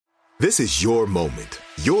This is your moment,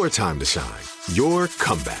 your time to shine, your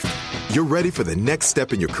comeback. You're ready for the next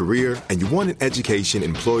step in your career, and you want an education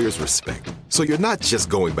employers respect. So you're not just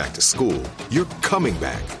going back to school, you're coming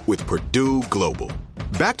back with Purdue Global.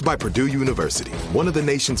 Backed by Purdue University, one of the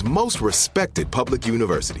nation's most respected public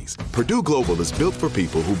universities, Purdue Global is built for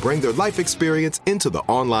people who bring their life experience into the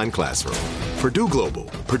online classroom. Purdue Global,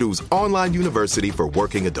 Purdue's online university for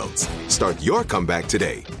working adults. Start your comeback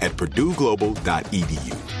today at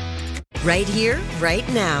purdueglobal.edu. Right here, right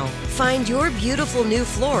now. Find your beautiful new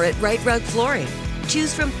floor at Right Rug Flooring.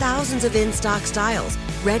 Choose from thousands of in-stock styles,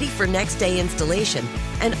 ready for next day installation,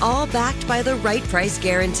 and all backed by the right price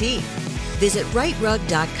guarantee. Visit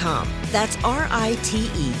rightrug.com. That's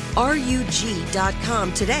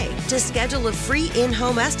RITERUG.com today to schedule a free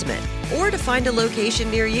in-home estimate or to find a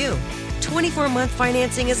location near you. 24-month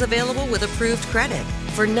financing is available with approved credit.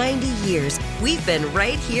 For 90 years, we've been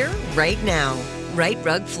right here, right now. Right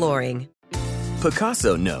Rug Flooring.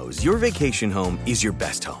 Pacaso knows your vacation home is your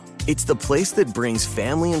best home. It's the place that brings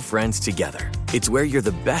family and friends together. It's where you're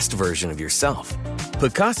the best version of yourself.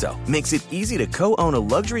 Pacaso makes it easy to co-own a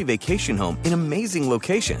luxury vacation home in amazing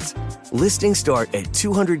locations. Listings start at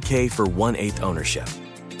 $200K for 1/8 ownership.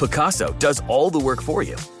 Pacaso does all the work for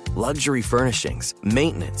you. Luxury furnishings,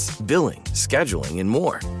 maintenance, billing, scheduling, and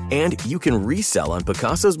more. And you can resell on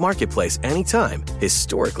Pacaso's marketplace anytime,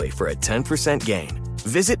 historically for a 10% gain.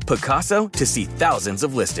 Visit Pacaso to see thousands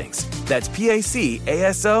of listings. That's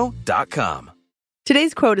PACASO.com.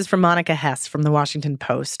 Today's quote is from Monica Hess from The Washington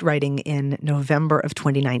Post, writing in November of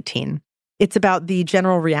 2019. It's about the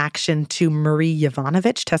general reaction to Marie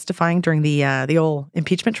Yovanovitch testifying during the old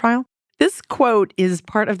impeachment trial. This quote is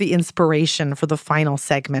part of the inspiration for the final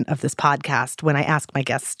segment of this podcast when I ask my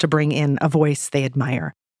guests to bring in a voice they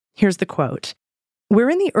admire. Here's the quote.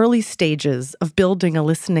 We're in the early stages of building a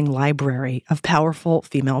listening library of powerful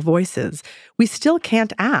female voices. We still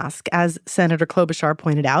can't ask, as Senator Klobuchar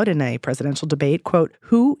pointed out in a presidential debate, quote,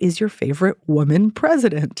 who is your favorite woman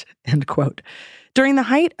president, end quote. During the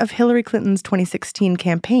height of Hillary Clinton's 2016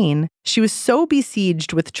 campaign, she was so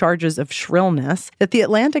besieged with charges of shrillness that The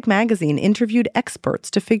Atlantic magazine interviewed experts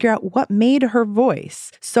to figure out what made her voice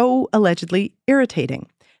so allegedly irritating.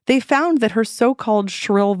 They found that her so-called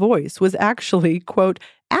shrill voice was actually, quote,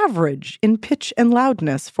 average in pitch and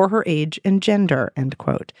loudness for her age and gender, end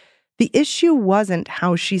quote. The issue wasn't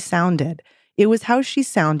how she sounded. It was how she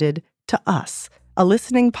sounded to us, a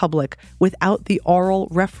listening public without the oral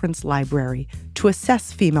reference library to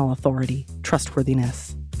assess female authority,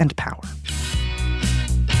 trustworthiness, and power.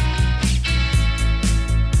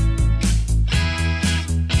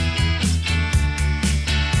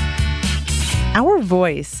 Our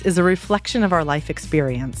voice is a reflection of our life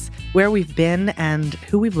experience, where we've been and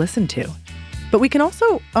who we've listened to. But we can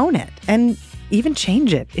also own it and even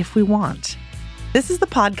change it if we want. This is the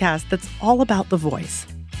podcast that's all about the voice.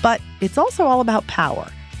 But it's also all about power,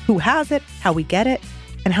 who has it, how we get it,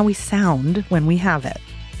 and how we sound when we have it.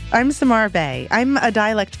 I'm Samar Bay. I'm a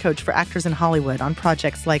dialect coach for actors in Hollywood on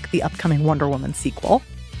projects like the upcoming Wonder Woman sequel.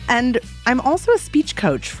 And I'm also a speech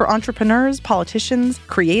coach for entrepreneurs, politicians,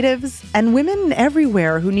 creatives, and women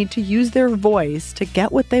everywhere who need to use their voice to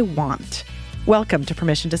get what they want. Welcome to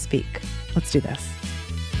Permission to Speak. Let's do this.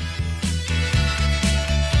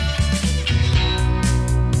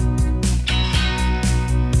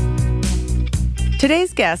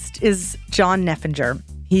 Today's guest is John Neffinger.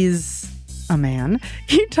 He's a man.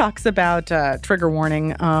 He talks about, trigger warning,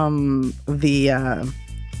 the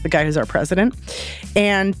guy who's our president.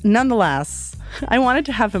 And nonetheless, I wanted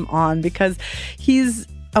to have him on because he's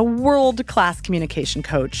a world-class communication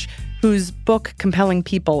coach whose book, Compelling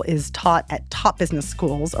People, is taught at top business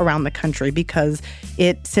schools around the country because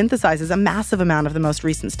it synthesizes a massive amount of the most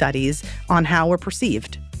recent studies on how we're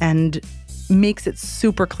perceived and makes it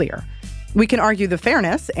super clear. We can argue the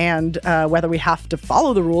fairness and whether we have to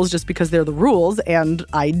follow the rules just because they're the rules, and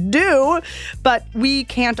I do, but we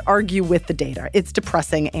can't argue with the data. It's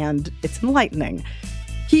depressing and it's enlightening.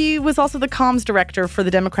 He was also the comms director for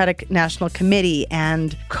the Democratic National Committee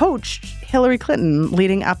and coached Hillary Clinton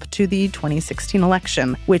leading up to the 2016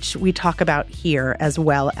 election, which we talk about here, as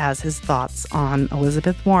well as his thoughts on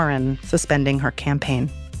Elizabeth Warren suspending her campaign.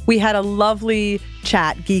 We had a lovely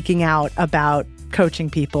chat geeking out about coaching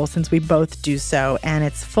people, since we both do so, and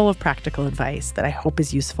it's full of practical advice that I hope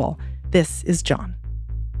is useful. This is John.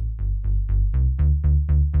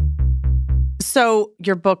 So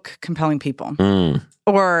your book, Compelling People,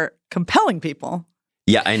 or Compelling People,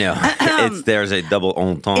 Yeah, I know. There's a double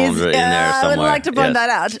entendre in there somewhere. I would like to point that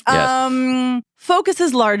out. Yes.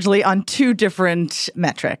 Focuses largely on two different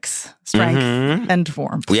metrics, strength and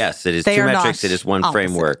warmth. Yes, it is They two are metrics. not It is one opposite.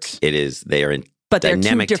 framework. They are in But they're two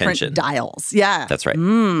dynamic different tension. dials. Yeah. That's right.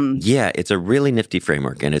 Yeah, it's a really nifty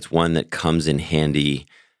framework, and it's one that comes in handy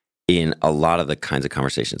in a lot of the kinds of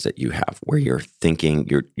conversations that you have, where you're thinking,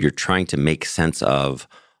 you're trying to make sense of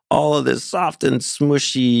all of this soft and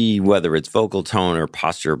smushy, whether it's vocal tone or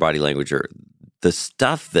posture or body language or the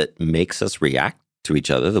stuff that makes us react to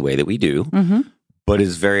each other the way that we do, but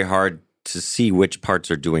is very hard to see which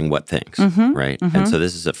parts are doing what things, right? And so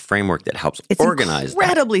this is a framework that helps organize that.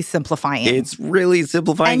 Incredibly simplifying. It's really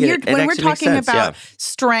simplifying and it. when we're actually makes talking sense, about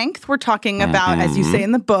strength, we're talking about, as you say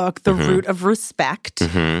in the book, the root of respect.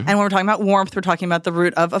 And when we're talking about warmth, we're talking about the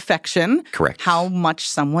root of affection. Correct. How much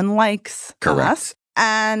someone likes Correct. us.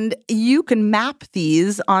 And you can map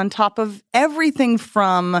these on top of everything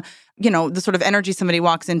from, the sort of energy somebody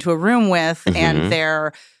walks into a room with and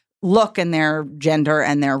their look and their gender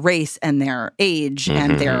and their race and their age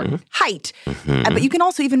and their height. But you can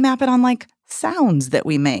also even map it on like sounds that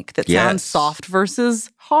we make that sound soft versus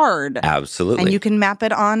hard. Absolutely. And you can map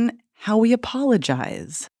it on how we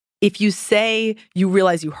apologize. If you say you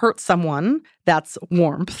realize you hurt someone, that's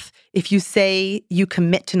warmth. If you say you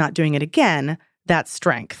commit to not doing it again, that's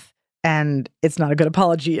strength. And it's not a good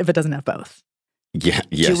apology if it doesn't have both. Yeah,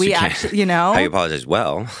 yes, Do we you can. actually, I apologize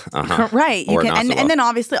well. Right. You Or can, not so and then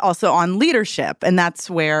obviously also on leadership. And that's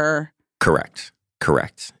where. Correct.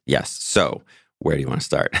 Yes. So where do you want to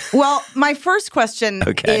start? Well, my first question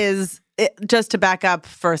Okay. is, just to back up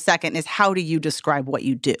for a second, is how do you describe what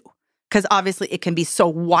you do? Because obviously it can be so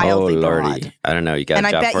wildly broad. I don't know. You got And a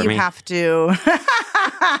I job bet for you me? have to.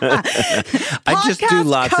 I just do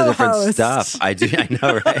lots of different co-host. stuff. I do. I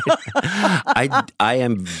know, right? I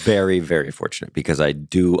am very, very fortunate because I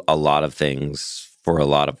do a lot of things for a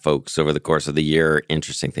lot of folks over the course of the year.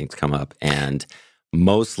 Interesting things come up, and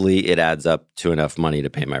mostly it adds up to enough money to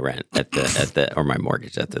pay my rent at the or my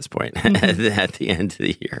mortgage at this point at the end of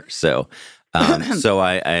the year. So. So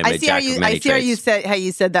I am a jack of many trades. How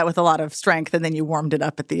you said that with a lot of strength, and then you warmed it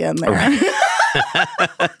up at the end there.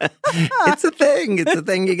 It's a thing. It's a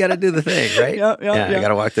thing. You got to do the thing, right? Yeah. You got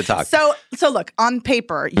to walk the talk. So look, on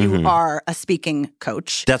paper, you are a speaking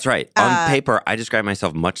coach. That's right. On paper, I describe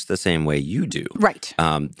myself much the same way you do. Right.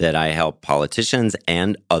 That I help politicians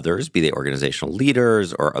and others, be they organizational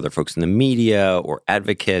leaders or other folks in the media or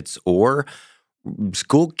advocates or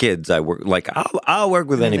school kids. I'll work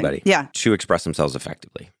with anybody to express themselves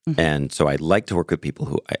effectively. And so I like to work with people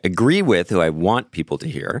who I agree with, who I want people to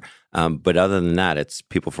hear. But other than that, it's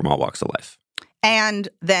people from all walks of life. And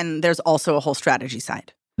then there's also a whole strategy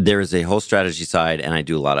side. There is a whole strategy side, and I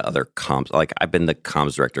do a lot of other comms. Like I've been the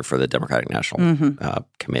comms director for the Democratic National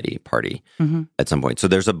Committee Party at some point. So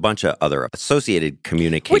there's a bunch of other associated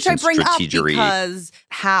communication Which I bring strategery. up because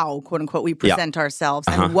how, quote unquote, we present ourselves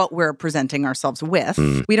and what we're presenting ourselves with.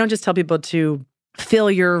 Mm. We don't just tell people to fill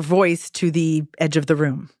your voice to the edge of the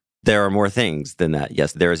room. There are more things than that.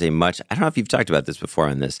 Yes, there is a much, I don't know if you've talked about this before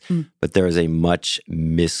on this, but there is a much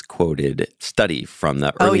misquoted study from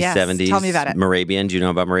the early 70s. Tell me about it. Morabian, do you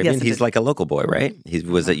know about Morabian? Yes, I He's do. like a local boy, right? He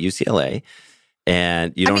was at UCLA.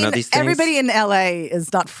 And you don't know these things? Everybody in LA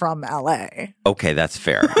is not from LA. Okay, that's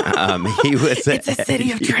fair. He was. It's a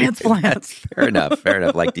city of transplants. Fair enough,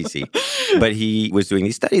 like DC. But he was doing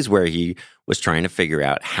these studies where he was trying to figure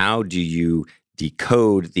out how do you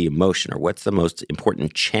decode the emotion, or what's the most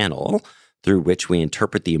important channel through which we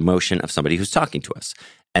interpret the emotion of somebody who's talking to us.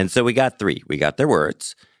 And so we got three. We got their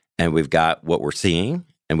words, and we've got what we're seeing,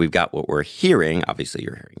 and we've got what we're hearing. Obviously,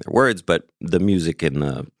 you're hearing their words, but the music and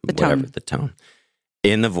the tone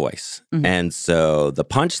in the voice. And so the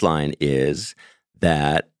punchline is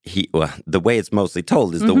that the way it's mostly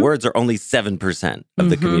told is the words are only 7% of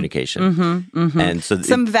the communication. And so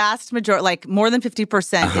some vast majority, like more than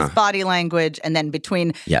 50% is body language, and then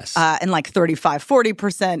between and like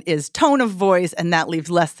 35-40% is tone of voice, and that leaves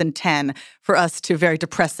less than 10 for us to very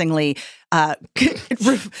depressingly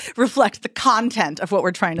reflect the content of what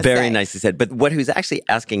we're trying to say. Very nicely said. But what he was actually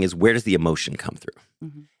asking is, where does the emotion come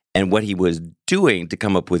through? And what he was doing to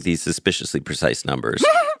come up with these suspiciously precise numbers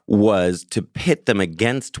was to pit them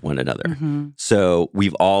against one another. So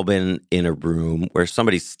we've all been in a room where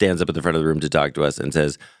somebody stands up at the front of the room to talk to us and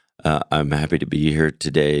says, I'm happy to be here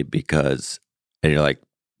today because, and you're like,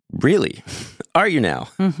 really? are you now?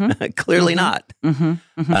 Clearly not.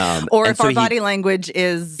 Or if our body language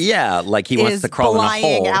is like he wants to crawl in a hole.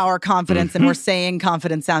 Belying our confidence, and we're saying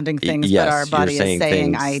confident-sounding things, but our body is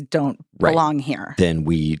saying, I don't belong here. Then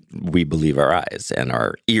we believe our eyes and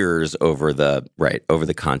our ears over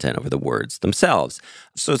the content, over the words themselves.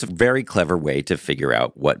 So it's a very clever way to figure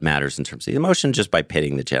out what matters in terms of the emotion just by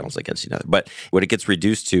pitting the channels against each other. But what it gets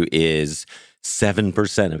reduced to is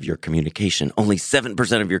 7% of your communication. Only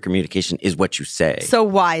 7% of your communication is what you say. So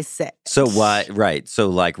why say? So why, right. So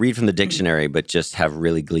like read from the dictionary, but just have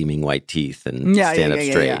really gleaming white teeth and stand up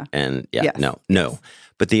straight. And no.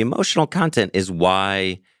 But the emotional content is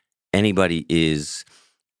why anybody is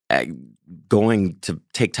going to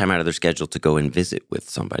take time out of their schedule to go and visit with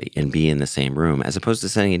somebody and be in the same room as opposed to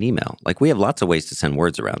sending an email. Like we have lots of ways to send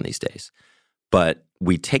words around these days, but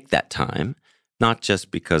we take that time. Not just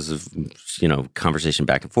because of, conversation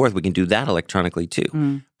back and forth. We can do that electronically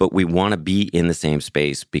too. But we want to be in the same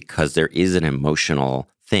space because there is an emotional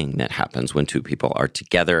thing that happens when two people are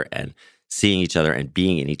together and seeing each other and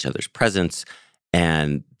being in each other's presence.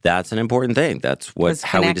 And that's an important thing. That's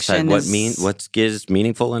how we decide what is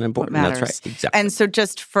meaningful and important. That's right. Exactly. And so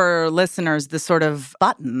just for listeners, the sort of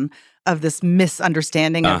button of this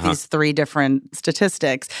misunderstanding of these three different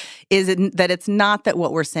statistics is that it's not that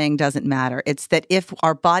what we're saying doesn't matter. It's that if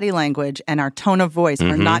our body language and our tone of voice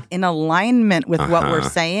are not in alignment with what we're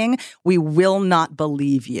saying, we will not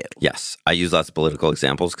believe you. Yes. I use lots of political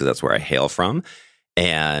examples because that's where I hail from.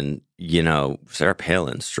 And, Sarah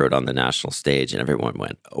Palin strode on the national stage and everyone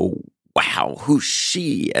went, oh, wow, who's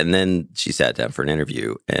she? And then she sat down for an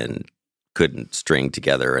interview and couldn't string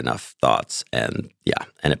together enough thoughts and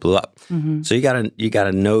it blew up. So you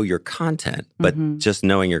gotta know your content, but just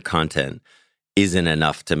knowing your content isn't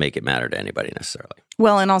enough to make it matter to anybody necessarily.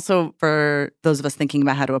 Well, and also for those of us thinking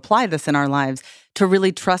about how to apply this in our lives, to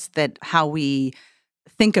really trust that how we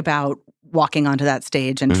think about walking onto that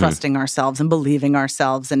stage and trusting ourselves and believing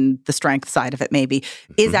ourselves and the strength side of it maybe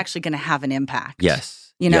is actually going to have an impact.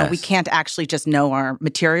 Yes. We can't actually just know our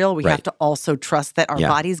material. We have to also trust that our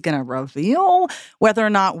body's going to reveal whether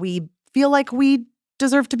or not we feel like we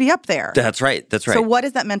deserve to be up there. That's right. So what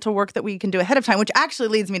is that mental work that we can do ahead of time? Which actually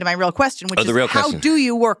leads me to my real question, which is how do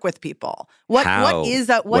you work with people? What is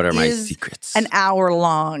my secrets? An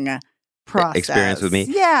hour-long process? Experience with me?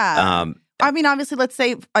 Yeah. Obviously, let's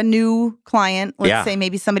say a new client. Let's say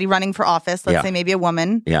maybe somebody running for office. Let's say maybe a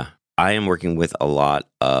woman. Yeah. I am working with a lot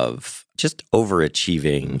of just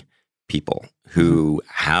overachieving people who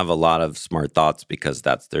have a lot of smart thoughts because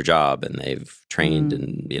that's their job and they've trained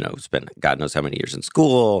and, spent God knows how many years in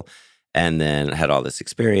school and then had all this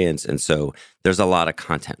experience. And so there's a lot of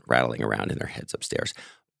content rattling around in their heads upstairs.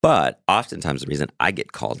 But oftentimes the reason I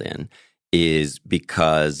get called in is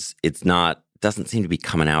because doesn't seem to be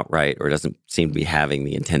coming out right or doesn't seem to be having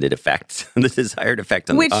the intended effect, the desired effect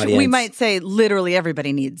on the audience. Which we might say literally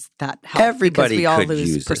everybody needs that help. Everybody because we all could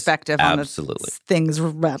lose use perspective on the things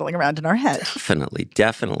rattling around in our head.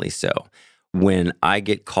 Definitely so. When I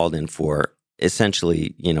get called in for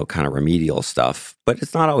essentially, kind of remedial stuff, but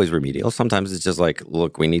it's not always remedial. Sometimes it's just like,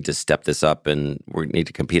 look, we need to step this up and we need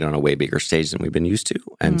to compete on a way bigger stage than we've been used to.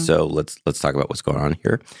 And so let's talk about what's going on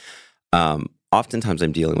here. Oftentimes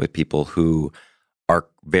I'm dealing with people who are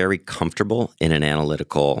very comfortable in an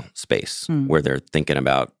analytical space where they're thinking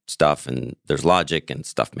about stuff and there's logic and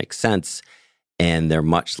stuff makes sense. And they're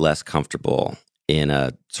much less comfortable in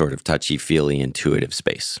a sort of touchy-feely, intuitive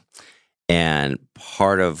space. And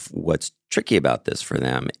part of what's tricky about this for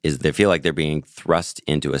them is they feel like they're being thrust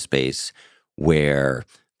into a space where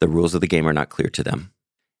the rules of the game are not clear to them.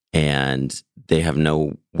 And they have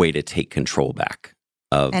no way to take control back.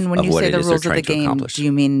 And when you say the rules of the game, do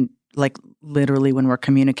you mean like literally when we're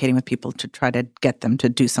communicating with people to try to get them to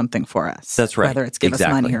do something for us? That's right. Whether it's give us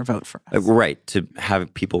money or vote for us. Right. To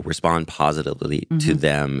have people respond positively to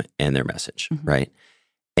them and their message, right?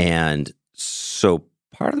 And so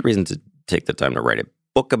part of the reason to take the time to write a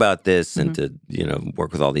book about this and to,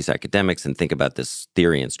 work with all these academics and think about this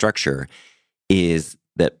theory and structure is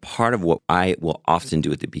that part of what I will often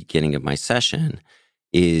do at the beginning of my session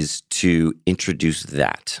is to introduce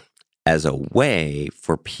that as a way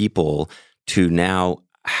for people to now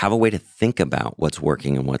have a way to think about what's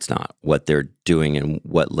working and what's not, what they're doing and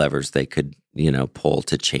what levers they could, pull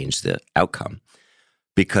to change the outcome.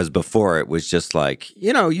 Because before it was just like,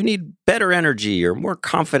 you need better energy or more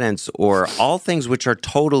confidence or all things which are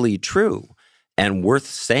totally true and worth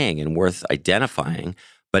saying and worth identifying,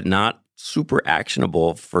 but not super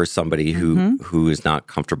actionable for somebody who is not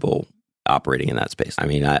comfortable operating in that space. I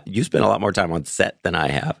mean, you spend a lot more time on set than I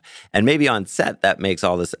have. And maybe on set, that makes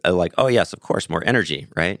all this like, oh, yes, of course, more energy,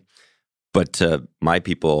 right? But to my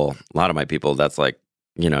people, a lot of my people, that's like,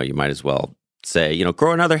 you might as well say,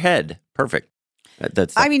 grow another head. Perfect.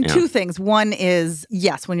 That's. I mean, two things. One is,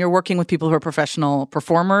 yes, when you're working with people who are professional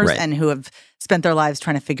performers and who have spent their lives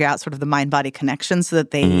trying to figure out sort of the mind-body connection so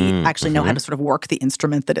that they actually know how to sort of work the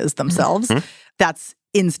instrument that is themselves, that's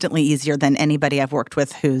instantly easier than anybody I've worked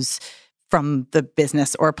with who's from the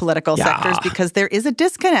business or political sectors, because there is a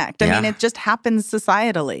disconnect. I mean, it just happens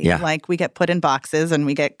societally. Yeah. Like, we get put in boxes and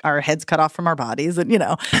we get our heads cut off from our bodies, and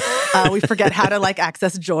we forget how to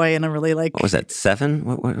access joy in a really What was that? 7?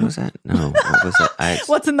 What was that? No, what was that?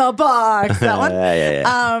 What's in the box? That one.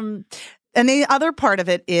 Yeah. And the other part of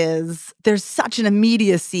it is there's such an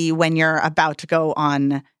immediacy when you're about to go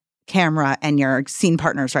on camera and your scene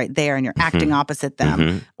partner's right there and you're acting opposite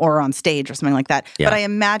them or on stage or something like that. Yeah. But I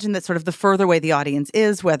imagine that sort of the further away the audience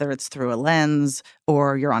is, whether it's through a lens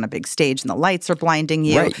or you're on a big stage and the lights are blinding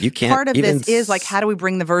you. Right. You can't. Part of this is how do we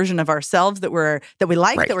bring the version of ourselves that we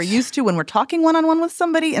like, that we're used to when we're talking one-on-one with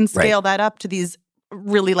somebody, and scale that up to these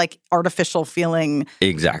really artificial feeling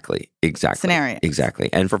exactly scenarios. Exactly.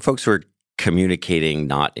 And for folks who are communicating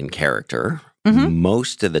not in character,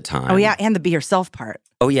 most of the time. Oh, yeah. And the be yourself part.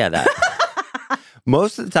 Oh, yeah, that.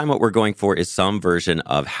 Most of the time, what we're going for is some version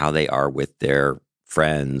of how they are with their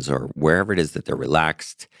friends or wherever it is that they're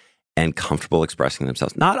relaxed and comfortable expressing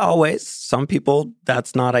themselves. Not always. Some people,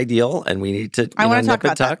 that's not ideal, and we need to I want to talk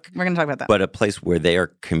about that. We're going to talk about that. But a place where they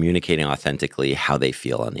are communicating authentically how they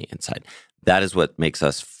feel on the inside. That is what makes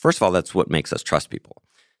us, first of all, that's what makes us trust people.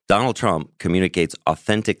 Donald Trump communicates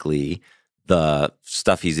authentically the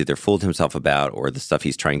stuff he's either fooled himself about or the stuff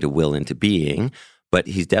he's trying to will into being, but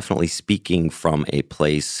he's definitely speaking from a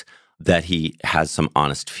place that he has some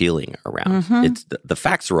honest feeling around. It's the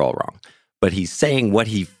facts are all wrong, but he's saying what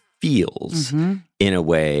he feels in a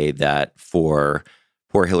way that for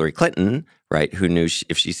poor Hillary Clinton, right, who knew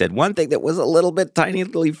if she said one thing that was a little bit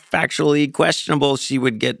tinily factually questionable, she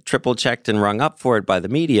would get triple checked and rung up for it by the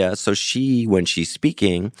media. So she, when she's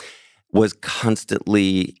speaking, was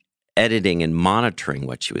constantly editing and monitoring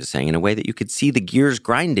what she was saying in a way that you could see the gears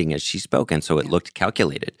grinding as she spoke. And so it looked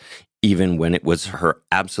calculated, even when it was her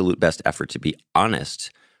absolute best effort to be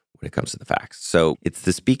honest when it comes to the facts. So it's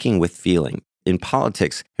the speaking with feeling. In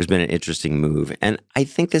politics, there's been an interesting move. And I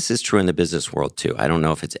think this is true in the business world too. I don't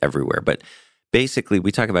know if it's everywhere, but basically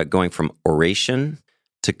we talk about going from oration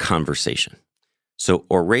to conversation. So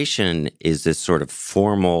oration is this sort of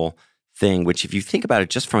formal thing, which if you think about it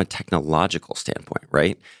just from a technological standpoint,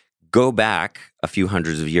 right? Go back a few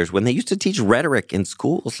hundreds of years when they used to teach rhetoric in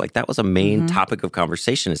schools. That was a main topic of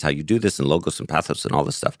conversation, is how you do this in logos and pathos and all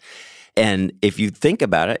this stuff. And if you think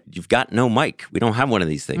about it, you've got no mic. We don't have one of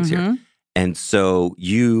these things here. And so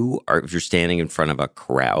if you're standing in front of a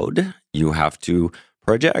crowd, you have to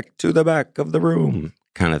project to the back of the room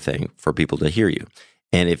kind of thing for people to hear you.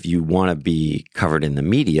 And if you want to be covered in the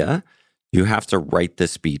media, you have to write the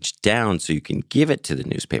speech down so you can give it to the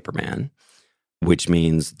newspaper man. Which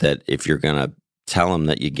means that if you're going to tell them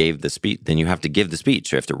that you gave the speech, then you have to give the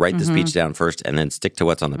speech. You have to write the speech down first and then stick to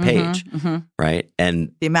what's on the page, right?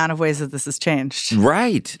 And the amount of ways that this has changed.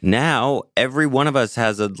 Right. Now, every one of us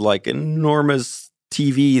has a enormous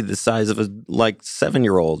TV the size of a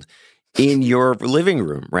 7-year-old in your living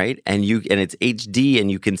room, right? And it's HD and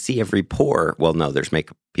you can see every pore. Well, no, there's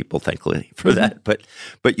makeup people, thankfully, for that.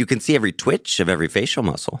 But you can see every twitch of every facial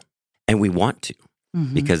muscle. And we want to.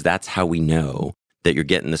 Because that's how we know that you're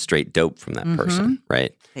getting the straight dope from that person,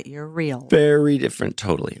 right? That you're real. Very different,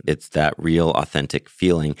 totally. It's that real, authentic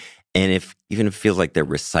feeling. And even if it feels like they're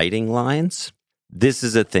reciting lines, this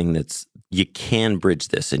is a thing you can bridge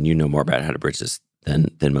this, and you know more about how to bridge this than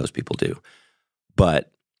most people do.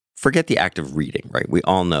 But forget the act of reading, right? We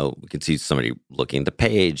all know, we can see somebody looking at the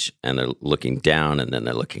page, and they're looking down, and then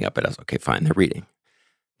they're looking up at us. Okay, fine, they're reading.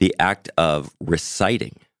 The act of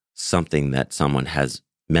reciting something that someone has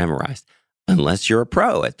memorized, unless you're a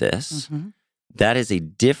pro at this, that is a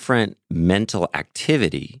different mental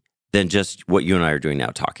activity than just what you and I are doing now,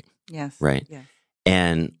 talking. Yes. Right? Yes.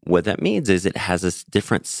 And what that means is it has a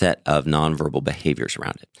different set of nonverbal behaviors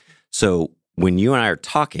around it. So when you and I are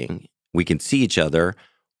talking, we can see each other.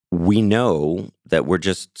 We know that we're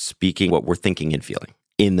just speaking what we're thinking and feeling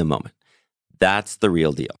in the moment. That's the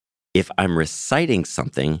real deal. If I'm reciting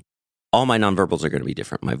something, all my nonverbals are going to be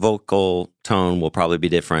different. My vocal tone will probably be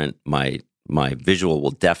different. My visual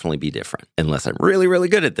will definitely be different, unless I'm really, really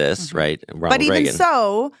good at this, right? But even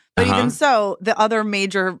so, the other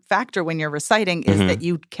major factor when you're reciting is that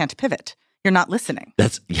you can't pivot. You're not listening.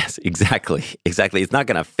 Yes, exactly. It's not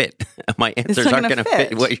going to fit. My answers aren't going to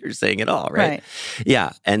fit what you're saying at all, right?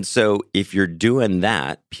 Yeah. And so if you're doing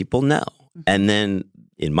that, people know. And then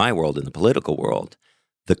in my world, in the political world,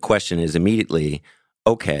 the question is immediately,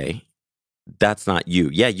 okay, that's not you.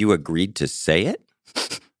 Yeah, you agreed to say it,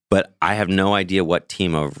 but I have no idea what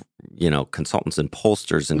team of, consultants and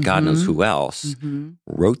pollsters and God knows who else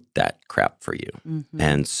wrote that crap for you.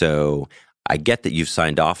 And so I get that you've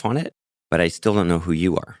signed off on it, but I still don't know who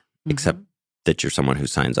you are, except that you're someone who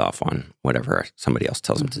signs off on whatever somebody else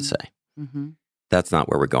tells them to say. That's not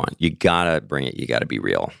where we're going. You got to bring it. You got to be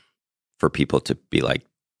real for people to be like,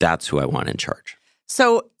 that's who I want in charge.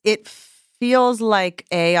 So it feels like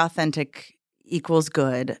A, authentic equals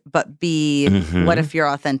good, but B, what if your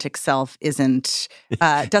authentic self doesn't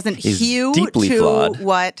hew to flawed.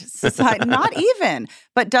 what society, not even,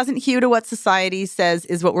 but doesn't hew to what society says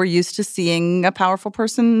is what we're used to seeing a powerful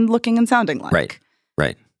person looking and sounding like.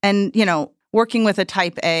 Right. And, working with a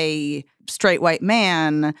type A straight white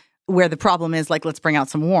man where the problem is like, let's bring out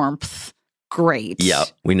some warmth. Great. Yeah,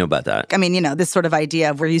 we know about that. I mean, this sort of idea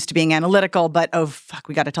of we're used to being analytical, but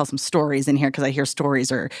we got to tell some stories in here because I hear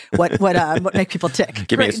stories or what make people tick.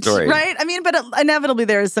 Give me a story. Right? I mean, but inevitably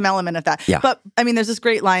there is some element of that. Yeah. But I mean, there's this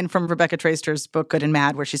great line from Rebecca Traister's book, Good and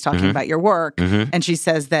Mad, where she's talking about your work. And she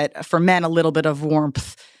says that for men, a little bit of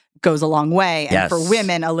warmth goes a long way. And for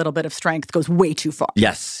women, a little bit of strength goes way too far.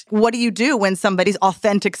 Yes. What do you do when somebody's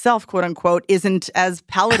authentic self, quote unquote, isn't as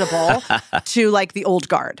palatable to like the old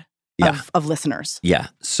guard? Of listeners. Yeah.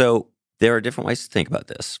 So there are different ways to think about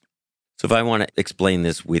this. So if I want to explain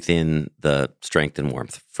this within the strength and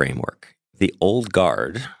warmth framework, the old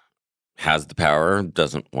guard has the power,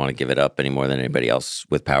 doesn't want to give it up any more than anybody else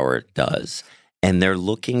with power does. And they're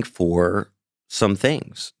looking for some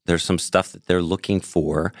things. There's some stuff that they're looking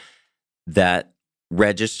for that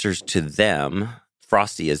registers to them,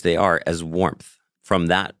 frosty as they are, as warmth. From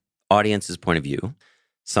that audience's point of view,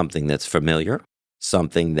 something that's familiar,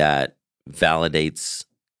 something that validates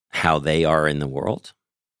how they are in the world,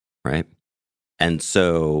 right? And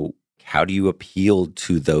so how do you appeal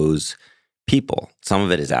to those people? Some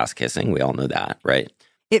of it is ass-kissing. We all know that, right?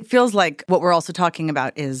 It feels like what we're also talking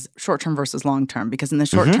about is short-term versus long-term, because in the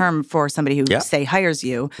short term, for somebody who, say, hires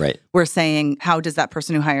you, we're saying, how does that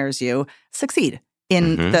person who hires you succeed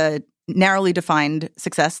in the narrowly defined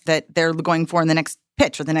success that they're going for in the next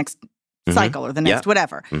pitch or the next cycle or the next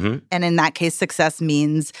whatever. And in that case, success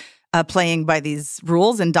means playing by these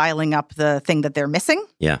rules and dialing up the thing that they're missing.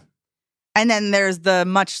 Yeah. And then there's the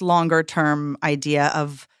much longer term idea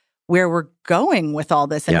of where we're going with all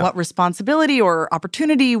this and what responsibility or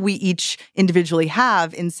opportunity we each individually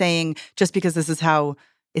have in saying, just because this is how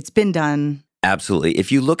it's been done. Absolutely.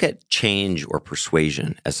 If you look at change or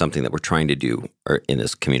persuasion as something that we're trying to do or in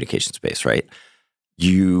this communication space, right?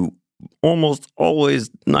 You almost always,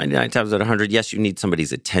 99 times out of 100, yes, you need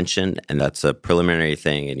somebody's attention, and that's a preliminary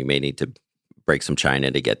thing, and you may need to break some china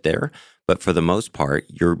to get there. But for the most part,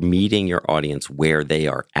 you're meeting your audience where they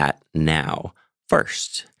are at now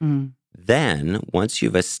first. Then, once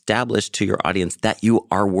you've established to your audience that you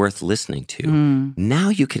are worth listening to, now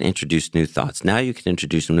you can introduce new thoughts. Now you can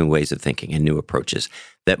introduce new ways of thinking and new approaches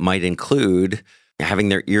that might include having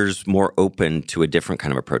their ears more open to a different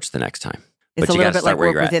kind of approach the next time. It's a little bit like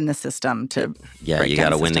work within the system to you got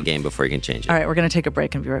to win the game before you can change it. All right, we're going to take a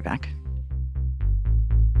break and be right back.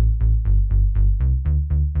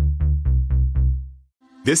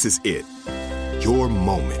 This is it. Your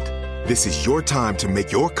moment. This is your time to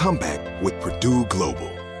make your comeback with Purdue Global.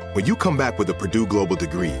 When you come back with a Purdue Global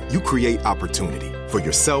degree, you create opportunity for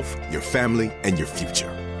yourself, your family, and your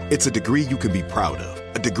future. It's a degree you can be proud of,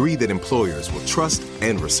 a degree that employers will trust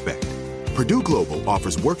and respect. Purdue Global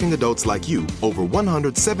offers working adults like you over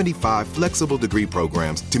 175 flexible degree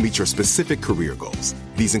programs to meet your specific career goals.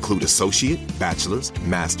 These include associate, bachelor's,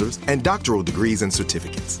 master's, and doctoral degrees and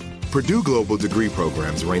certificates. Purdue Global degree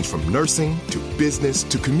programs range from nursing to business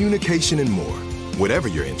to communication and more. Whatever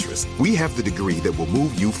your interest, we have the degree that will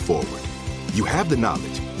move you forward. You have the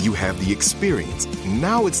knowledge, you have the experience.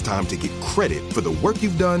 Now it's time to get credit for the work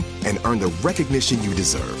you've done and earn the recognition you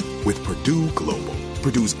deserve with Purdue Global,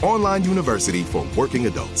 Purdue's online university for working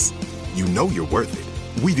adults. You know you're worth it.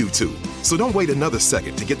 We do too. So don't wait another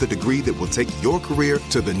second to get the degree that will take your career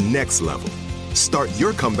to the next level. Start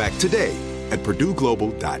your comeback today at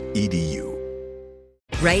purdueglobal.edu.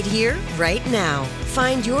 Right here, right now.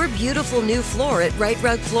 Find your beautiful new floor at Right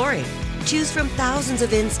Rug Flooring. Choose from thousands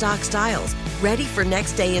of in-stock styles, ready for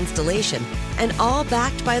next day installation, and all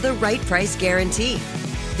backed by the right price guarantee.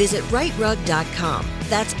 Visit rightrug.com.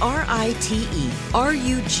 That's RITERUG.com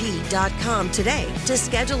today to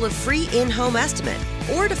schedule a free in-home estimate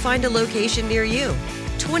or to find a location near you.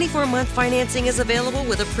 24-month financing is available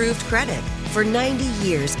with approved credit. For 90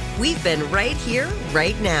 years, we've been right here,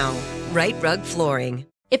 right now. Rite Rug Flooring.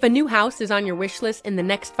 If a new house is on your wish list in the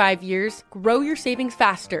next 5 years, grow your savings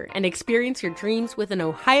faster and experience your dreams with an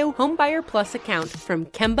Ohio Homebuyer Plus account from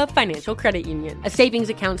Kemba Financial Credit Union. A savings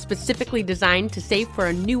account specifically designed to save for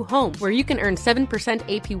a new home, where you can earn 7%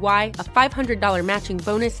 APY, a $500 matching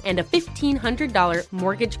bonus, and a $1,500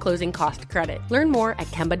 mortgage closing cost credit. Learn more at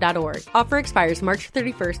Kemba.org. Offer expires March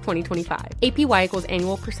 31st, 2025. APY equals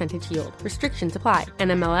annual percentage yield. Restrictions apply.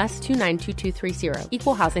 NMLS 292230.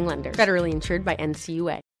 Equal housing lender. Federally insured by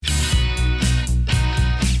NCUA.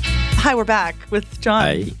 Hi, we're back with John.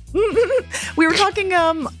 Hi. We were talking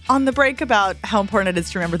on the break about how important it is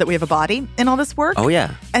to remember that we have a body in all this work. Oh,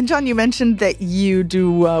 yeah. And John, you mentioned that you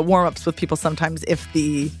do warm-ups with people sometimes if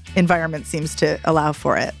the environment seems to allow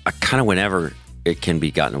for it. Kind of whenever it can be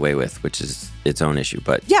gotten away with, which is its own issue.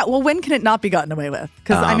 But yeah, well, when can it not be gotten away with?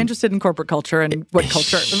 Because I'm interested in corporate culture and what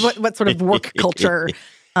culture, what sort of work culture,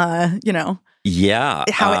 Yeah.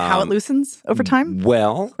 How it loosens over time?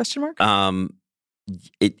 Well, question mark.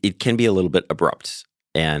 It can be a little bit abrupt,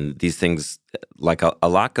 and these things, like a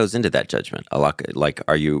lot goes into that judgment. A lot, like,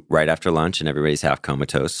 are you right after lunch and everybody's half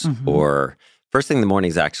comatose, or first thing in the morning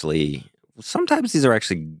is actually? Sometimes these are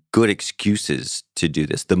actually good excuses to do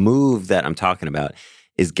this. The move that I'm talking about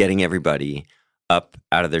is getting everybody up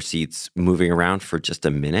out of their seats, moving around for just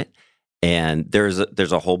a minute, and there's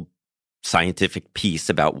a whole scientific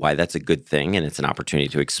piece about why that's a good thing, and it's an opportunity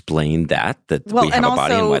to explain that we have a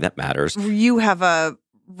body and why that matters. You have a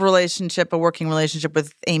working relationship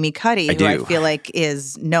with Amy Cuddy, who I feel like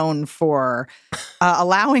is known for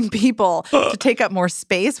allowing people to take up more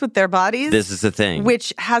space with their bodies. This is the thing.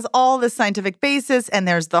 Which has all the scientific basis, and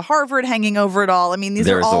there's the Harvard hanging over it all. I mean, these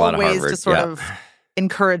are all ways to sort of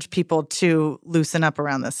encourage people to loosen up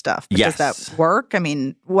around this stuff. But does that work? I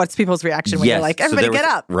mean, what's people's reaction when you're like, everybody get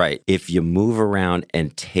up? Right. If you move around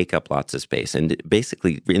and take up lots of space, and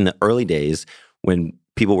basically in the early days when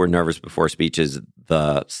people were nervous before speeches,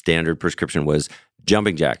 the standard prescription was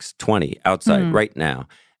jumping jacks, 20, outside, right now.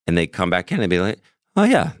 And they come back in and be like, oh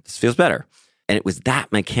yeah, this feels better. And it was that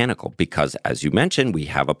mechanical because, as you mentioned, we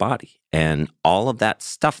have a body. And all of that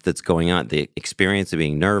stuff that's going on, the experience of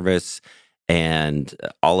being nervous, and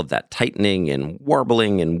all of that tightening and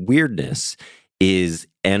warbling and weirdness is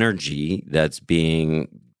energy that's being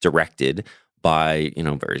directed by,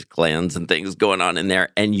 various glands and things going on in there.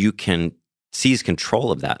 And you can seize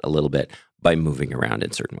control of that a little bit by moving around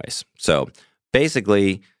in certain ways. So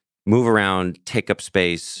basically, move around, take up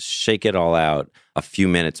space, shake it all out a few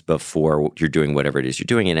minutes before you're doing whatever it is you're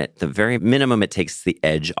doing. And at the very minimum, it takes the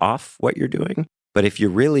edge off what you're doing. But if you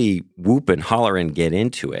really whoop and holler and get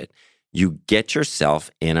into it, you get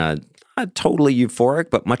yourself in a totally euphoric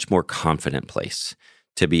but much more confident place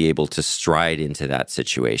to be able to stride into that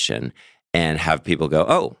situation and have people go,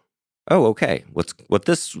 oh, okay,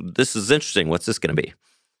 this is interesting. What's this going to be?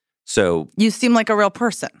 So you seem like a real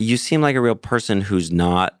person. You seem like a real person who's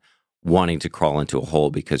not wanting to crawl into a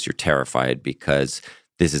hole because you're terrified, because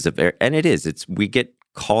this is we get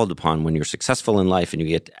called upon when you're successful in life and you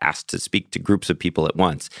get asked to speak to groups of people at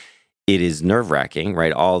once. It is nerve-wracking,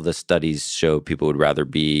 right? All the studies show people would rather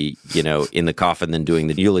be, in the coffin than doing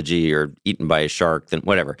the eulogy, or eaten by a shark than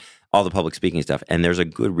whatever, all the public speaking stuff. And there's a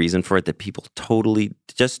good reason for it that people totally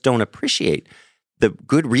just don't appreciate. The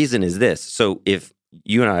good reason is this. So if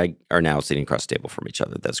you and I are now sitting across the table from each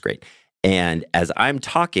other, that's great. And as I'm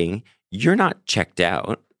talking, you're not checked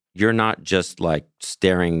out. You're not just like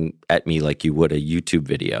staring at me like you would a YouTube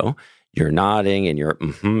video. You're nodding and you're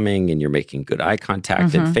mm-humming and you're making good eye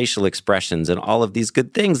contact and facial expressions and all of these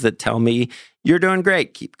good things that tell me you're doing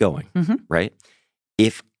great. Keep going, right?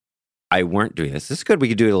 If I weren't doing this is good. We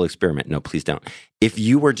could do a little experiment. No, please don't. If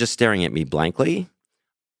you were just staring at me blankly,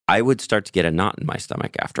 I would start to get a knot in my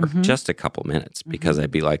stomach after just a couple minutes because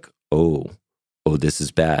I'd be like, oh, this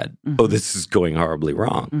is bad. Oh, this is going horribly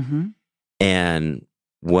wrong. And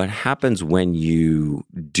what happens when you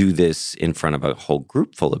do this in front of a whole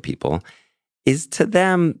group full of people is, to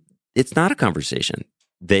them, it's not a conversation.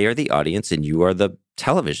 They are the audience and you are the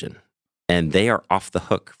television. And they are off the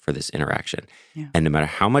hook for this interaction. Yeah. And no matter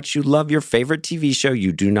how much you love your favorite TV show,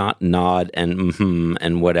 you do not nod and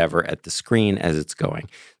and whatever at the screen as it's going.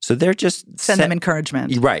 So they're just send them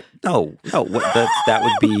encouragement. Right. No. That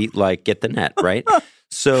would be like get the net, right?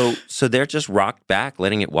 So they're just rocked back,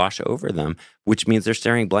 letting it wash over them, which means they're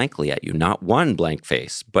staring blankly at you. Not one blank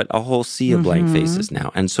face, but a whole sea of blank faces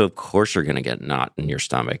now. And so, of course, you're going to get a knot in your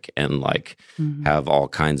stomach and have all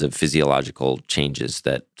kinds of physiological changes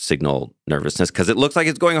that signal nervousness because it looks like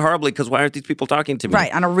it's going horribly because why aren't these people talking to me?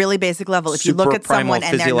 Right. On a really basic level, if you look at someone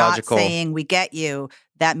and they're not saying, we get you,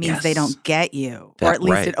 that means they don't get you. Or at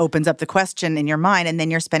least it opens up the question in your mind, and then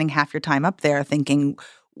you're spending half your time up there thinking,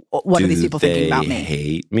 what are these people thinking about me? Do they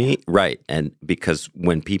hate me? Right. And because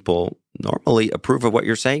when people normally approve of what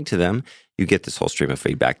you're saying to them, you get this whole stream of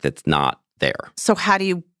feedback that's not there. So how do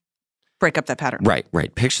you break up that pattern?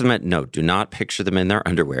 Right. Picture them do not picture them in their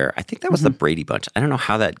underwear. I think that was the Brady Bunch. I don't know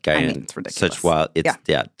how that guy it's ridiculous.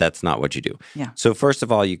 That's not what you do. Yeah. So first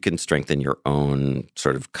of all, you can strengthen your own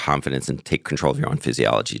sort of confidence and take control of your own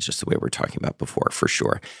physiology, just the way we were talking about before, for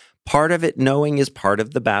sure. Part of it, knowing, is part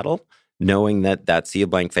of the battle. Knowing that sea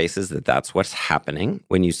of blank faces, that's what's happening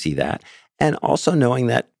when you see that. And also knowing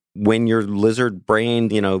that when your lizard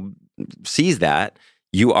brain, sees that,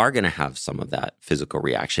 you are going to have some of that physical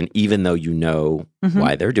reaction, even though you know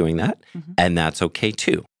why they're doing that. And that's okay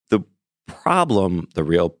too. The problem, the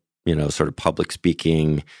real, sort of public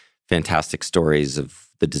speaking, fantastic stories of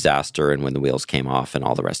the disaster and when the wheels came off and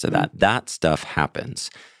all the rest of that stuff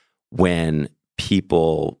happens when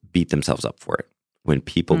people beat themselves up for it. When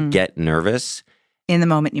people get nervous. In the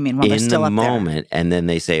moment, you mean? While they're still up there. In the moment, and then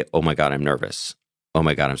they say, oh my God, I'm nervous. Oh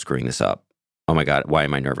my God, I'm screwing this up. Oh my God, why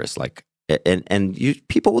am I nervous?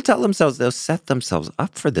 People will tell themselves, they'll set themselves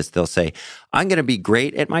up for this. They'll say, I'm going to be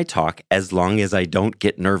great at my talk as long as I don't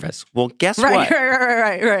get nervous. Well, guess what?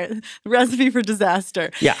 Right. Recipe for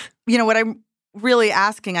disaster. Yeah. What I'm really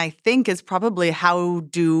asking, I think, is probably how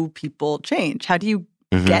do people change? How do you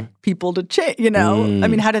get people to change, I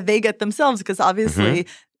mean, how do they get themselves? Because obviously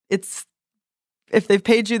it's, if they've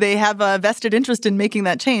paid you, they have a vested interest in making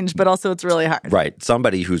that change, but also it's really hard. Right.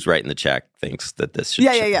 Somebody who's writing the check thinks that this should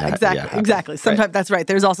Exactly. Sometimes that's right.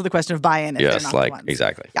 There's also the question of buy-in if they're not the ones.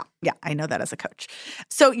 Exactly. Yeah. I know that as a coach.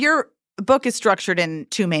 So your book is structured in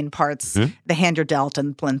two main parts, the hand you're dealt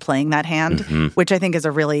and playing that hand, which I think is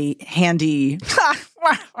a really handy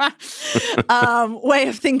way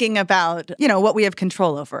of thinking about, what we have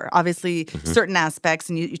control over. Obviously, certain aspects,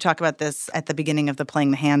 and you talk about this at the beginning of the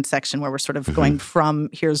playing the hand section where we're sort of going from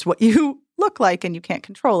here's what you look like and you can't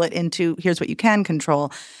control it into here's what you can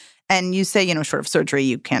control. And you say, short of surgery,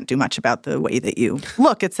 you can't do much about the way that you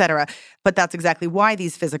look, et cetera. But that's exactly why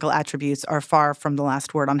these physical attributes are far from the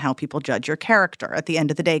last word on how people judge your character. At the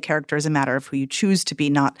end of the day, character is a matter of who you choose to be,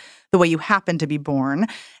 not the way you happen to be born.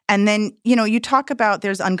 And then, you talk about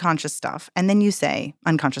there's unconscious stuff. And then you say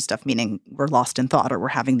unconscious stuff, meaning we're lost in thought or we're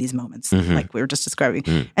having these moments like we were just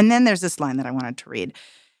describing. And then there's this line that I wanted to read.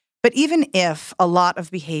 But even if a lot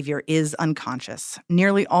of behavior is unconscious,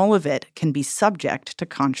 nearly all of it can be subject to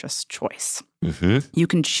conscious choice. You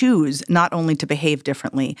can choose not only to behave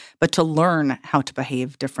differently, but to learn how to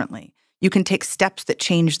behave differently. You can take steps that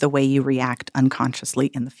change the way you react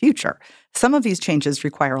unconsciously in the future. Some of these changes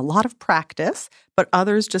require a lot of practice, but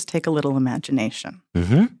others just take a little imagination.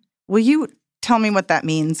 Will you tell me what that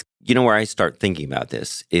means? Where I start thinking about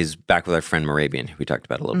this is back with our friend Morabian, who we talked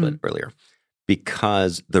about a little bit earlier.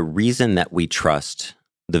 Because the reason that we trust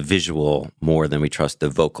the visual more than we trust the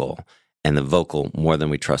vocal, and the vocal more than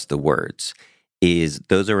we trust the words, is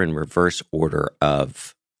those are in reverse order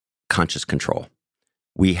of conscious control.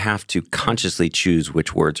 We have to consciously choose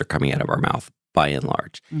which words are coming out of our mouth, by and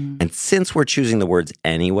large. And since we're choosing the words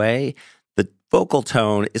anyway, the vocal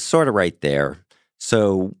tone is sort of right there.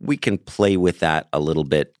 So we can play with that a little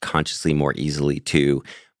bit consciously more easily too.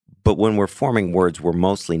 But when we're forming words, we're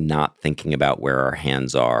mostly not thinking about where our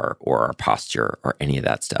hands are or our posture or any of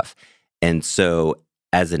that stuff. And so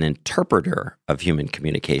as an interpreter of human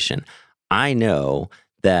communication, I know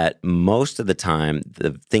that most of the time,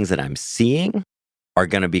 the things that I'm seeing are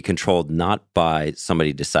going to be controlled not by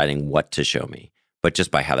somebody deciding what to show me, but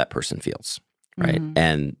just by how that person feels, right?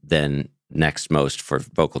 And then next most for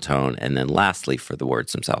vocal tone, and then lastly for the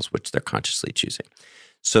words themselves, which they're consciously choosing.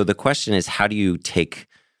 So the question is, how do you take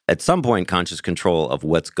at some point conscious control of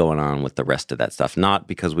what's going on with the rest of that stuff, not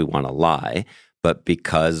because we want to lie, but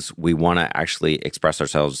because we want to actually express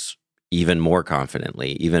ourselves even more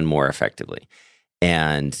confidently, even more effectively.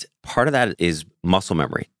 And part of that is muscle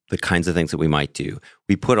memory, the kinds of things that we might do.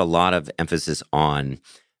 We put a lot of emphasis on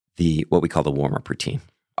what we call the warm-up routine.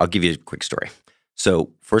 I'll give you a quick story.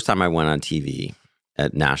 So first time I went on TV,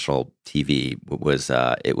 at national TV,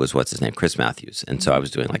 it was what's his name, Chris Matthews. And so I was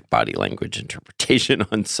doing like body language interpretation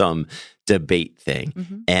on some debate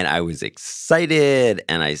thing. And I was excited,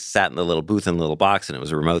 and I sat in the little booth in the little box, and it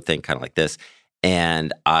was a remote thing, kind of like this.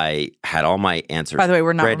 And I had all my answers. By the way,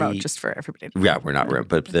 we're not ready. Remote, just for everybody. Yeah, we're not remote,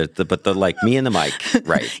 but the like me and the mic,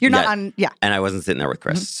 right? You're not on, yeah. And I wasn't sitting there with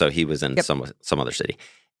Chris, so he was in some other city,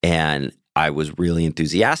 and I was really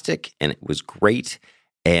enthusiastic, and it was great.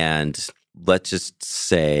 And let's just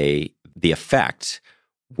say the effect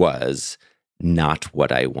was not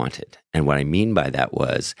what I wanted. And what I mean by that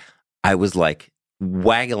was I was like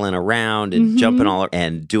waggling around and jumping all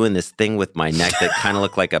and doing this thing with my neck that kind of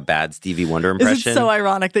looked like a bad Stevie Wonder impression. Is it so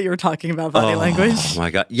ironic that you were talking about body language? Oh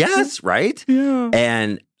my God. Yes, right? Yeah.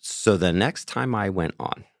 And so the next time I went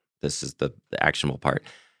on, this is the actionable part,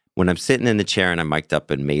 when I'm sitting in the chair and I'm mic'd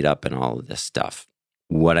up and made up and all of this stuff,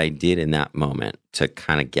 what I did in that moment to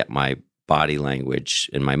kind of get my body language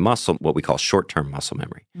and my muscle, what we call short-term muscle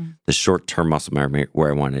memory, the short-term muscle memory where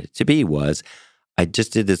I wanted it to be was I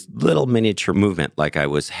just did this little miniature movement like I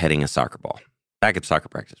was heading a soccer ball. Back at soccer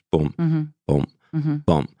practice. Boom, boom,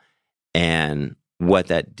 boom. And what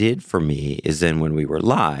that did for me is then when we were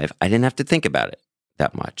live, I didn't have to think about it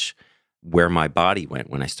that much. Where my body went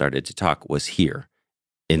when I started to talk was here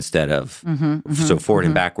instead of, so forward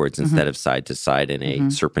and backwards instead of side to side in a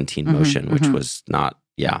serpentine motion, which was not,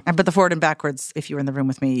 But the forward and backwards, if you were in the room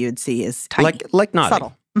with me, you'd see is tiny. Like nodding.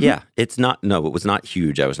 Subtle. Yeah, it's not, no, it was not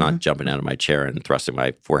huge. I was not jumping out of my chair and thrusting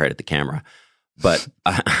my forehead at the camera. But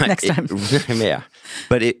next time. Yeah.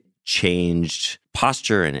 But it changed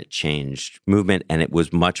posture and it changed movement and it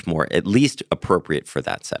was much more, at least appropriate for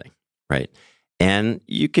that setting, right? And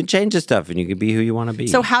you can change the stuff and you can be who you want to be.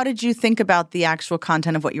 So how did you think about the actual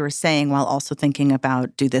content of what you were saying while also thinking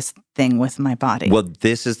about do this thing with my body? Well,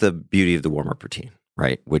 this is the beauty of the warm-up routine,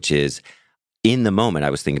 right? Which is in the moment, I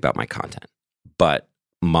was thinking about my content, but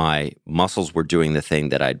my muscles were doing the thing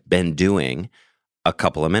that I'd been doing a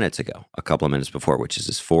couple of minutes ago, a couple of minutes before, which is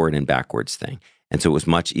this forward and backwards thing. And so it was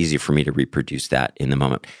much easier for me to reproduce that in the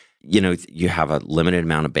moment. You know, you have a limited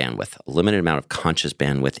amount of bandwidth, a limited amount of conscious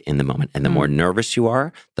bandwidth in the moment. And the more nervous you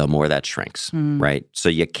are, the more that shrinks, right? So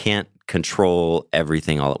you can't control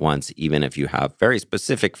everything all at once, even if you have very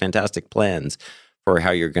specific, fantastic plans for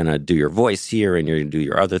how you're going to do your voice here and you're going to do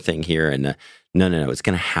your other thing here. And no, it's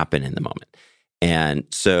going to happen in the moment. And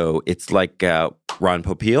so it's like Ron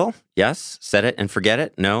Popeil, yes, set it and forget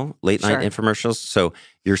it. No, late night infomercials. So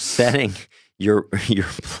you're setting... You're planning.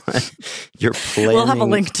 We'll have a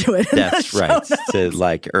link to it. That's right. To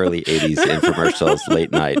like early 80s infomercials,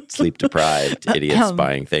 late night, sleep deprived, idiots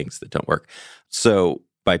buying things that don't work. So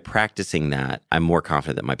by practicing that, I'm more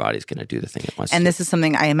confident that my body's going to do the thing it wants to do. And this is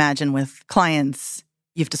something I imagine with clients,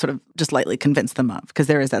 you have to sort of just lightly convince them of, because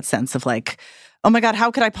there is that sense of like, oh my God,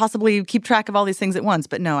 how could I possibly keep track of all these things at once?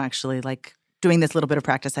 But no, actually, like doing this little bit of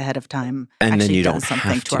practice ahead of time and actually then does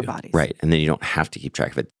something to our bodies. Right. And then you don't have to keep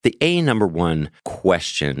track of it. The number one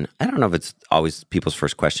question, I don't know if it's always people's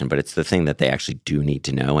first question, but it's the thing that they actually do need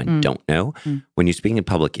to know and don't know. When you're speaking in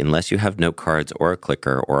public, unless you have note cards or a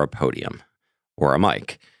clicker or a podium or a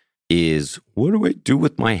mic, is what do I do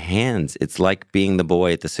with my hands? It's like being the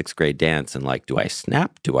boy at the 6th grade dance and like, do I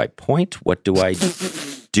snap? Do I point? What do I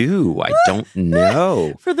do? I don't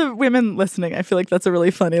know. For the women listening, I feel like that's a really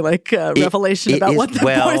funny revelation about what the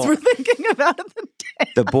boys were thinking about at the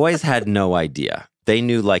day. The boys had no idea. They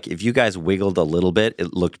knew like if you guys wiggled a little bit,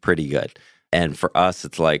 it looked pretty good. And for us,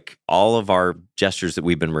 it's like all of our gestures that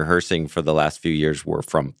we've been rehearsing for the last few years were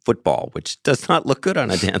from football, which does not look good on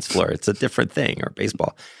a dance floor. It's a different thing, or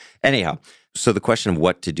baseball. Anyhow, so the question of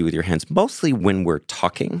what to do with your hands, mostly when we're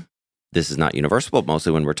talking, this is not universal, but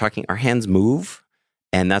mostly when we're talking, our hands move.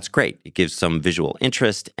 And that's great. It gives some visual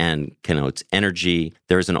interest and connotes energy.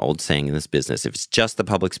 There's an old saying in this business, if it's just the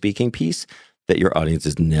public speaking piece, that your audience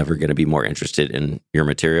is never going to be more interested in your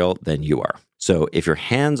material than you are. So if your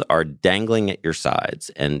hands are dangling at your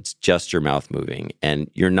sides and it's just your mouth moving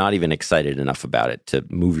and you're not even excited enough about it to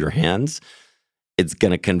move your hands, it's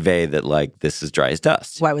going to convey that like this is dry as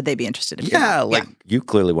dust. Why would they be interested in you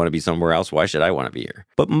clearly want to be somewhere else. Why should I want to be here?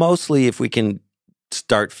 But mostly if we can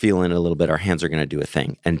start feeling a little bit, our hands are going to do a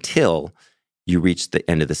thing until you reach the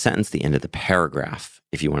end of the sentence, the end of the paragraph,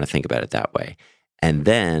 if you want to think about it that way. And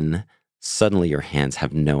then suddenly your hands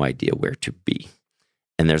have no idea where to be.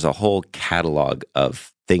 And there's a whole catalog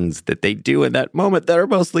of things that they do in that moment that are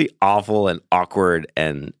mostly awful and awkward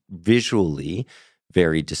and visually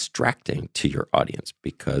very distracting to your audience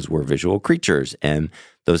because we're visual creatures and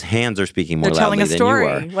those hands are speaking more loudly than you are. They're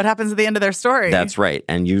telling a story. What happens at the end of their story? That's right.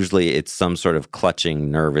 And usually it's some sort of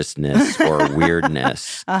clutching nervousness or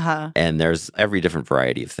weirdness. And there's every different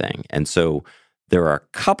variety of thing. And so there are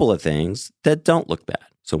a couple of things that don't look bad.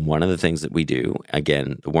 So one of the things that we do,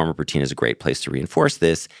 again, the warm-up routine is a great place to reinforce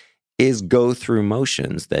this, is go through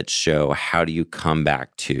motions that show how do you come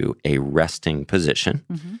back to a resting position.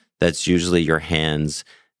 That's usually your hands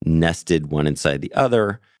nested one inside the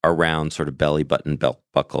other around sort of belly button, belt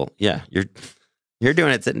buckle. Yeah, You're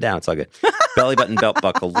doing it sitting down. It's all good. Belly button, belt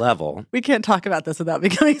buckle level. We can't talk about this without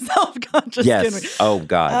becoming self-conscious. Yes. Oh,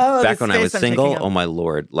 God. Back when I was single, oh, my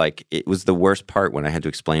Lord. Like, it was the worst part when I had to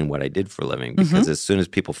explain what I did for a living. Because as soon as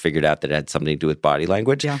people figured out that it had something to do with body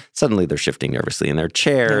language, suddenly they're shifting nervously in their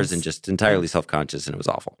chairs and just entirely self-conscious, and it was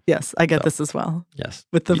awful. Yes, I get this as well. Yes.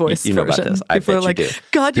 With the voice you know version. about this. I People bet are like, you do.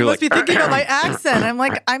 God, you must be thinking about my accent. I'm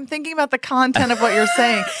like, I'm thinking about the content of what you're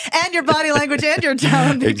saying and your body language and your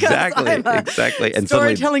tone. Because I'm a and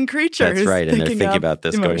storytelling creature. That's right. And they're thinking about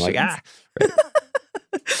this emotions. going like, Right.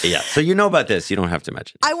 Yeah. So you know about this. You don't have to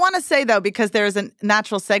mention it. I want to say, though, because there's a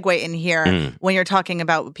natural segue in here when you're talking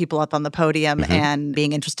about people up on the podium and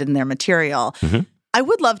being interested in their material. I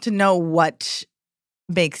would love to know what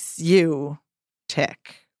makes you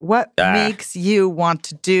tick. What makes you want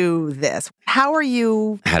to do this? How are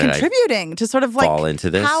you contributing to sort of like fall into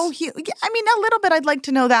this? I mean, a little bit. I'd like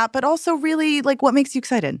to know that, but also really like what makes you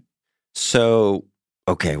excited? So,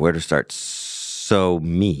 okay, where to start? So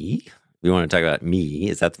me, you want to talk about me?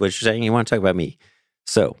 Is that what you're saying? You want to talk about me?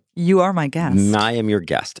 So you are my guest. I am your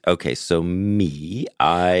guest. Okay, so me,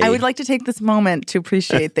 I would like to take this moment to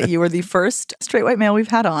appreciate that you are the first straight white male we've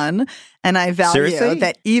had on, and I value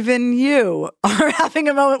that even you are having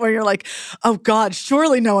a moment where you're like, "Oh God,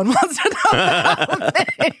 surely no one wants to know about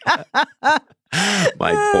me."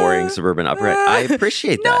 My boring suburban upbringing. I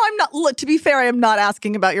appreciate that. No, I'm not. To be fair, I am not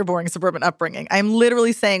asking about your boring suburban upbringing. I'm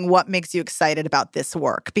literally saying what makes you excited about this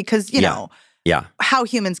work because you know. Yeah. How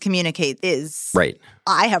humans communicate is right.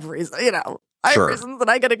 I have reasons, I have reasons that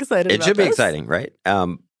I get excited about. It should be exciting, right?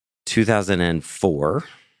 2004,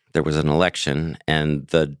 there was an election and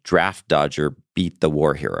the draft dodger beat the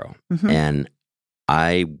war hero. And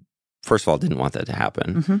I, first of all, didn't want that to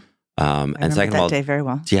happen. And second of all, day very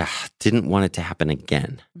well. Yeah, didn't want it to happen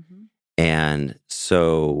again. And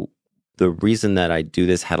so the reason that I do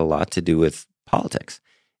this had a lot to do with politics.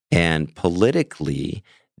 And politically,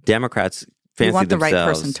 Democrats you want the right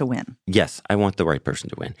person to win. Yes, I want the right person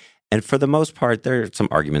to win. And for the most part, there are some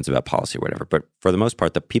arguments about policy or whatever, but for the most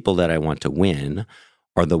part, the people that I want to win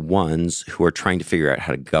are the ones who are trying to figure out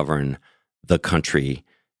how to govern the country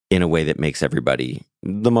in a way that makes everybody,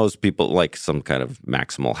 the most people, like some kind of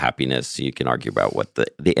maximal happiness. You can argue about what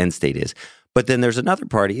the end state is. But then there's another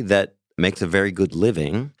party that makes a very good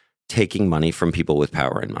living taking money from people with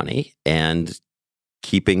power and money and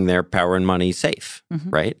keeping their power and money safe,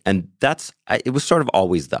 right? And it was sort of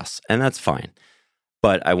always thus, and that's fine.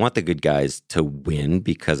 But I want the good guys to win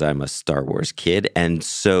because I'm a Star Wars kid. And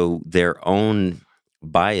so their own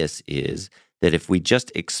bias is that if we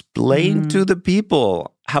just explain to the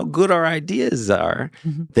people how good our ideas are,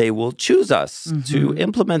 they will choose us to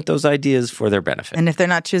implement those ideas for their benefit. And if they're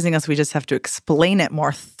not choosing us, we just have to explain it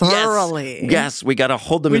more thoroughly. Yes, we got to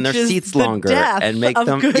hold them in their seats longer and make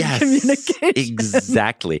them good communication.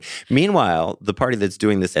 Exactly. Meanwhile, the party that's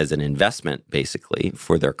doing this as an investment, basically,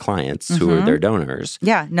 for their clients who are their donors,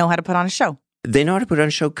 know how to put on a show. They know how to put on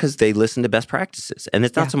a show because they listen to best practices. And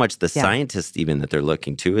it's not so much the scientists even that they're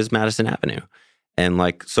looking to as Madison Avenue. And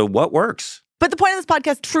so what works? But the point of this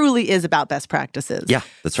podcast truly is about best practices. Yeah,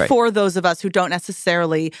 that's right. For those of us who don't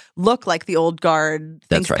necessarily look like the old guard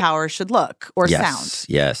thinks power should look or sound.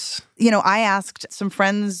 Yes. I asked some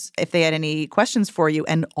friends if they had any questions for you,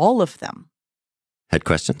 and all of them had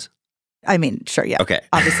questions. I mean, sure, yeah. Okay.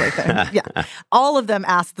 Obviously. Yeah. All of them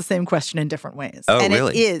asked the same question in different ways. Oh, and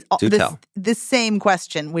really? it is tell. the same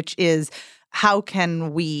question, which is how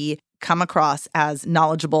can we come across as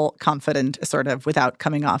knowledgeable, confident, assertive without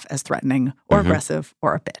coming off as threatening or aggressive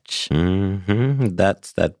or a bitch?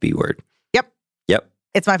 That's that B word. Yep.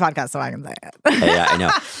 It's my podcast, so I can say it. Yeah, I know.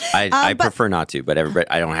 I prefer not to, but everybody,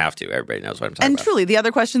 I don't have to. Everybody knows what I'm talking about. And truly, the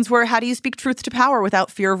other questions were, how do you speak truth to power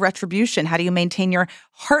without fear of retribution? How do you maintain your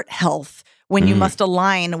heart health when you must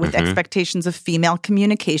align with expectations of female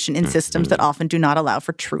communication in systems that often do not allow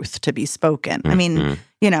for truth to be spoken? I mean,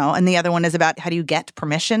 and the other one is about how do you get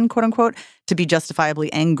permission, quote unquote, to be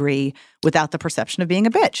justifiably angry without the perception of being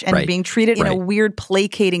a bitch and being treated in a weird,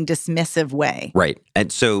 placating, dismissive way. Right.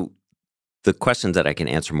 And so the questions that I can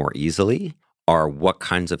answer more easily are what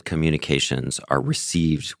kinds of communications are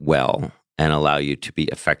received well and allow you to be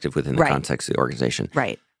effective within the context of the organization.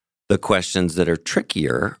 Right. The questions that are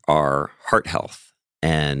trickier are heart health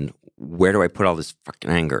and where do I put all this fucking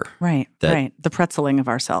anger? Right. The pretzeling of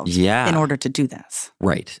ourselves in order to do this.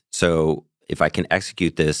 Right. So if I can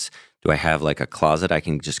execute this, do I have like a closet I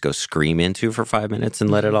can just go scream into for 5 minutes and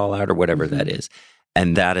let it all out or whatever that is?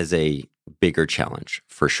 And that is a bigger challenge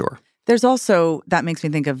for sure. There's also, that makes me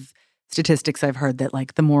think of statistics I've heard that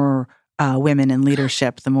like the more women in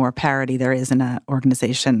leadership, the more parity there is in an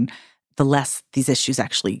organization, the less these issues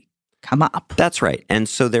actually come up. That's right. And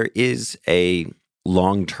so there is a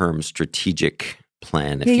long-term strategic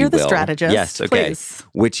plan, if you will. You're the strategist. Yes, okay. Please.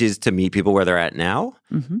 Which is to meet people where they're at now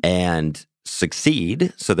and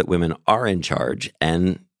succeed so that women are in charge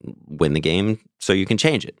and win the game so you can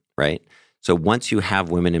change it, right? So once you have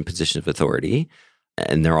women in positions of authority,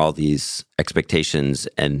 and there are all these expectations,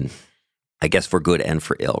 and I guess for good and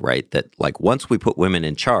for ill, right? That like once we put women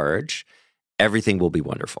in charge, everything will be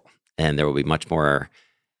wonderful. And there will be much more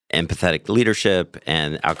empathetic leadership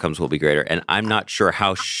and outcomes will be greater. And I'm not sure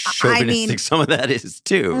how chauvinistic some of that is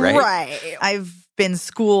too, right? Right. I've been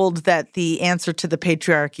schooled that the answer to the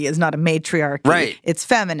patriarchy is not a matriarchy. Right. It's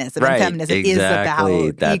feminism. Right. And feminism Exactly. is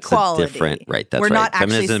about That's equality. That's We're right. not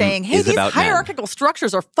actually Feminism saying, hey, is these about men. hierarchical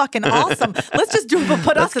structures are fucking awesome. Let's just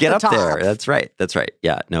put us at the top. There. That's right. That's right.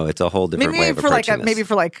 Yeah. No, it's a whole different way of approaching this. Maybe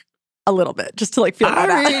for like a little bit, just to like feel that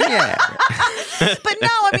out. Yeah. But no,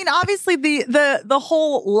 I mean, obviously the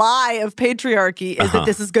whole lie of patriarchy is that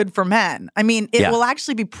this is good for men. I mean, it will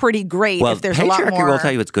actually be pretty great if there's a lot more. Patriarchy will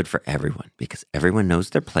tell you it's good for everyone because everyone knows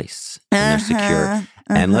their place and they're secure.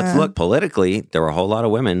 And let's look politically, there were a whole lot of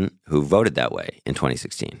women who voted that way in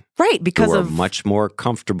 2016. Right, because of much more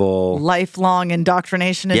comfortable lifelong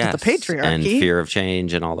indoctrination into the patriarchy. And fear of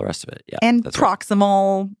change and all the rest of it. Yeah. And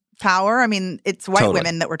proximal power. I mean, it's white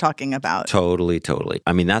women that we're talking about. Totally.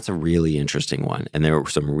 I mean, that's a really interesting one. And there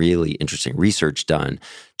was some really interesting research done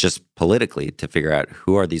just politically to figure out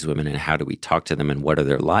who are these women and how do we talk to them and what are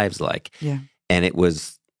their lives like. Yeah. And it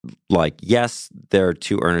was like, yes, there are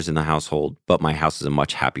two earners in the household, but my house is a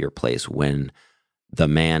much happier place when the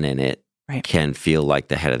man in it can feel like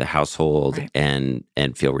the head of the household and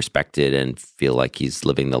feel respected and feel like he's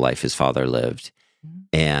living the life his father lived.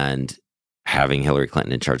 And having Hillary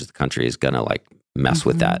Clinton in charge of the country is going to like mess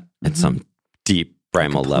with that at some deep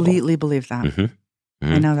primal level. I completely believe that.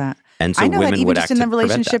 I know that. And so I know women that even would just act in the to prevent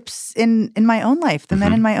relationships in my own life, the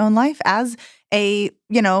men in my own life, as a,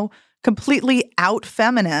 completely out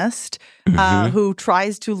feminist who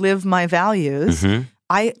tries to live my values,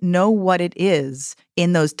 I know what it is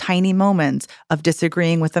in those tiny moments of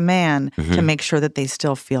disagreeing with a man to make sure that they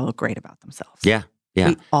still feel great about themselves. Yeah.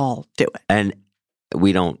 We all do it. And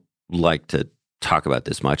we don't like to talk about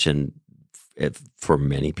this much. And for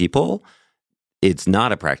many people, it's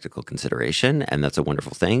not a practical consideration. And that's a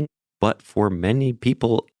wonderful thing. But for many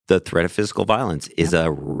people, the threat of physical violence is a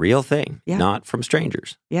real thing, not from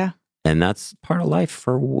strangers. Yeah. And that's part of life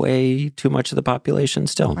for way too much of the population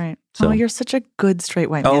still. Right. So, you're such a good straight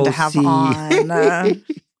white man to have on.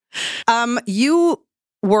 You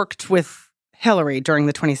worked with Hillary during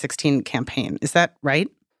the 2016 campaign. Is that right?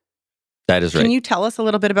 That is right. Can you tell us a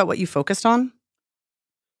little bit about what you focused on?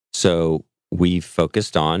 So we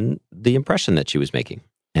focused on the impression that she was making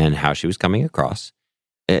and how she was coming across.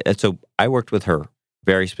 And so I worked with her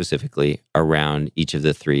very specifically around each of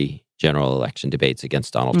the 3 general election debates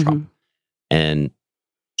against Donald Trump. And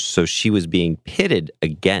so she was being pitted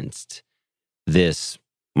against this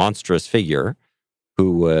monstrous figure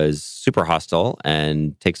who was super hostile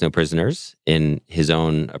and takes no prisoners in his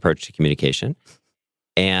own approach to communication.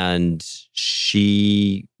 And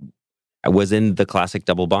she was in the classic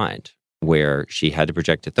double bind where she had to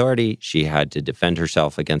project authority. She had to defend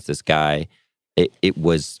herself against this guy. It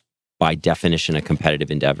was by definition a competitive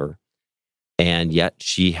endeavor. And yet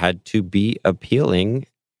she had to be appealing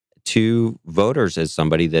to voters as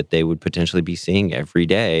somebody that they would potentially be seeing every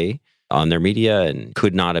day on their media and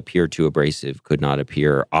could not appear too abrasive, could not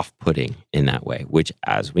appear off-putting in that way, which,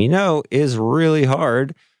 as we know, is really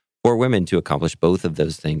hard for women to accomplish both of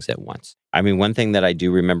those things at once. I mean, one thing that I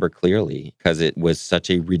do remember clearly, because it was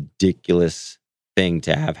such a ridiculous thing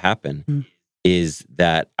to have happen, is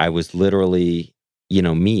that I was literally,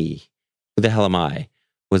 me, who the hell am I,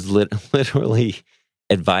 was literally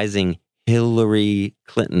advising Hillary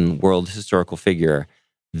Clinton, world historical figure,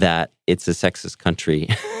 that it's a sexist country.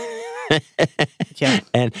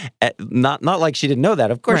 And not like she didn't know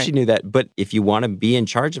that. Of course she knew that. But if you want to be in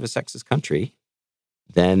charge of a sexist country,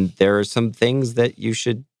 then there are some things that you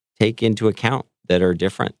should take into account that are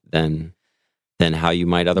different than how you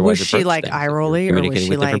might otherwise approach things. Was she like eye-rolly or was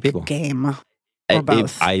she like people. Game? Or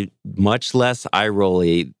both? Much less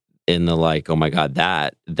eye-rolly in the like, oh my God,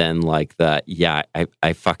 that, than like the,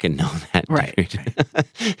 I fucking know that, dude.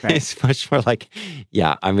 Right. It's much more like,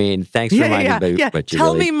 I mean, thanks for reminding me, but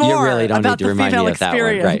Tell me more you really don't about need to remind me of that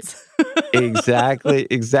one. Right.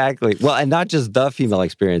 Exactly. Well, and not just the female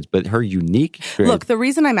experience, but her unique experience. Look, the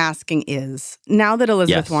reason I'm asking is, now that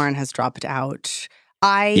Elizabeth Warren has dropped out,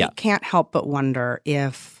 I can't help but wonder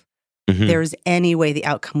if there's any way the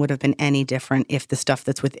outcome would have been any different if the stuff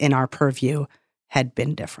that's within our purview had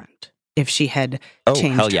been different. If she had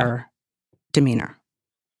changed her demeanor.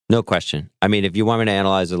 No question. I mean, if you want me to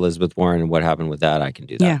analyze Elizabeth Warren and what happened with that, I can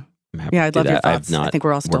do that. Yeah. I'm happy I'd love your thoughts. I've not I think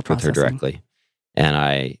we're all still worked with her directly. And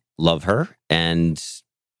I love her and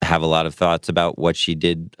have a lot of thoughts about what she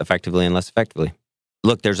did effectively and less effectively.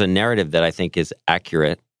 Look, there's a narrative that I think is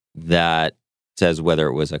accurate that says whether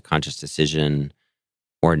it was a conscious decision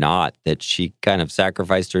or not, that she kind of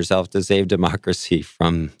sacrificed herself to save democracy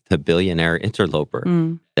from the billionaire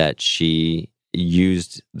interloper, that she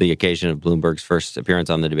used the occasion of Bloomberg's first appearance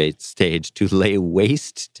on the debate stage to lay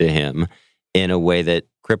waste to him in a way that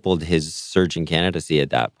crippled his surging candidacy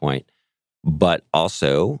at that point, but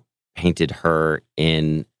also painted her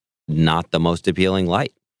in not the most appealing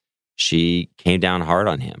light. She came down hard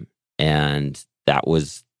on him, and that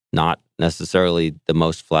was not necessarily the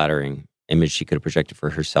most flattering image she could have projected for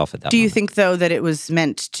herself at that moment. Do you think, though, that it was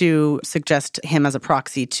meant to suggest him as a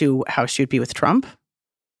proxy to how she would be with Trump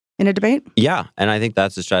in a debate? Yeah, and I think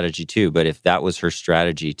that's a strategy too. But if that was her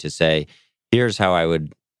strategy to say, here's how I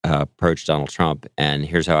would approach Donald Trump, and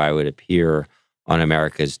here's how I would appear on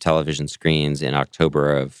America's television screens in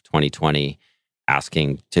October of 2020,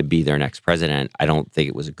 asking to be their next president, I don't think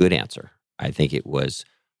it was a good answer. I think it was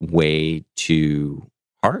way too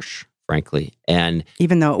harsh, frankly. And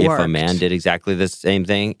even though it if worked, a man did exactly the same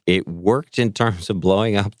thing, it worked in terms of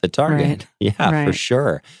blowing up the target. Right. Yeah, for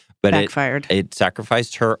sure. But backfired. It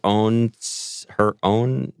sacrificed her own.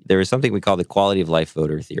 There is something we call the quality of life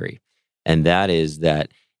voter theory. And that is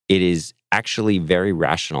that it is actually very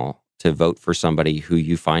rational to vote for somebody who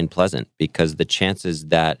you find pleasant, because the chances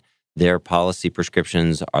that their policy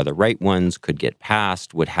prescriptions are the right ones, could get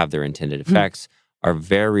passed, would have their intended effects, are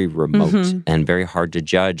very remote and very hard to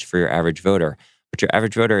judge for your average voter. But your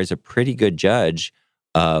average voter is a pretty good judge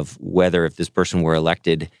of whether, if this person were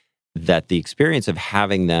elected, that the experience of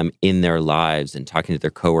having them in their lives and talking to their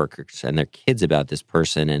coworkers and their kids about this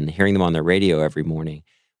person and hearing them on the radio every morning,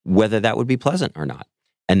 whether that would be pleasant or not.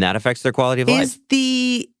 And that affects their quality of life. Is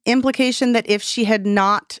the implication that if she had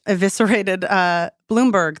not eviscerated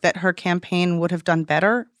Bloomberg, that her campaign would have done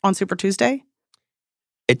better on Super Tuesday?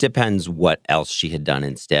 It depends what else she had done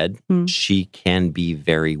instead. She can be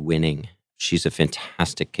very winning. She's a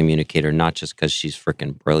fantastic communicator, not just because she's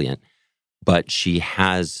freaking brilliant, but she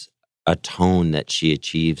has a tone that she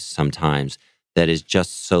achieves sometimes that is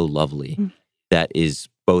just so lovely, that is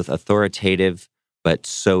both authoritative but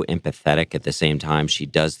so empathetic at the same time. She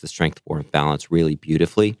does the strength-warmth balance really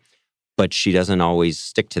beautifully, but she doesn't always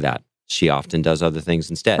stick to that. She often does other things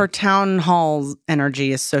instead. Her town hall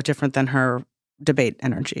energy is so different than her debate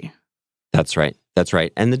energy. That's right. That's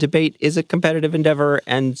right. And the debate is a competitive endeavor,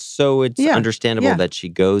 and so it's understandable that she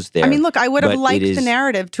goes there. I mean, look, I would have liked the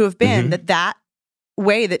narrative to have been that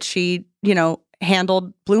way that she,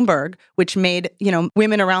 handled Bloomberg, which made,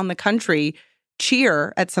 women around the country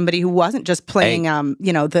cheer at somebody who wasn't just playing, the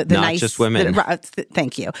not nice, just women.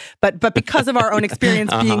 Thank you, but because of our own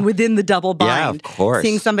experience being within the double bind, yeah, of course,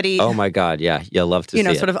 seeing somebody, oh my God, yeah, you'll love to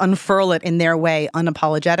see sort of unfurl it in their way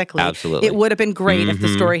unapologetically. Absolutely, it would have been great if the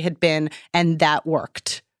story had been, and that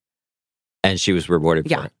worked, and she was rewarded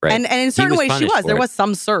for it, right? And in certain ways she was. There was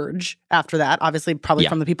some surge after that, obviously, probably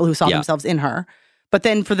from the people who saw themselves in her. But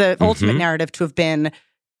then for the ultimate narrative to have been,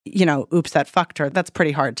 oops, that fucked her. That's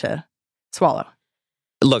pretty hard to swallow.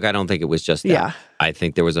 Look, I don't think it was just that. Yeah. I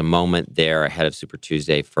think there was a moment there ahead of Super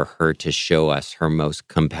Tuesday for her to show us her most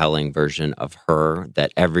compelling version of her,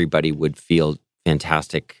 that everybody would feel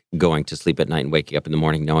fantastic going to sleep at night and waking up in the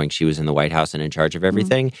morning knowing she was in the White House and in charge of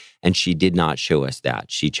everything. And she did not show us that.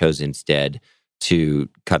 She chose instead to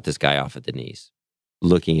cut this guy off at the knees.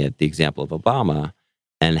 Looking at the example of Obama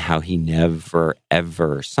and how he never,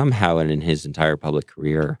 ever, somehow in his entire public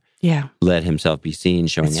career, let himself be seen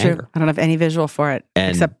showing anger. True. I don't have any visual for it,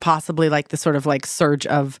 except possibly like the sort of like surge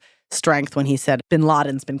of strength when he said, Bin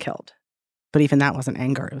Laden's been killed. But even that wasn't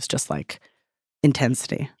anger. It was just like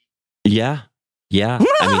intensity. Yeah. Yeah.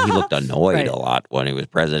 I mean, he looked annoyed a lot when he was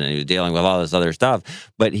president. He was dealing with all this other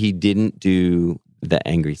stuff, but he didn't do the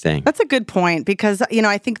angry thing. That's a good point, because,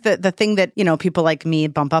 I think that the thing that, people like me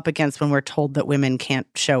bump up against when we're told that women can't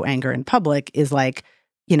show anger in public is like,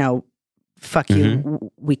 fuck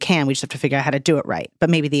you, we can. We just have to figure out how to do it right.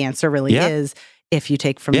 But maybe the answer really is, if you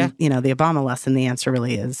take from, the Obama lesson, the answer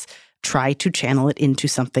really is try to channel it into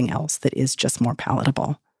something else that is just more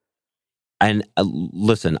palatable. And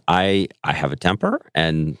listen, I have a temper,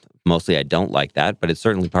 and mostly I don't like that, but it's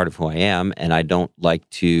certainly part of who I am. And I don't like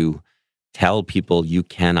to tell people you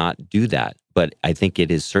cannot do that. But I think it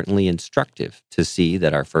is certainly instructive to see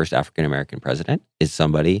that our first African-American president is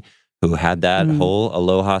somebody who had that whole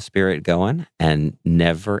aloha spirit going and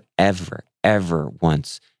never, ever, ever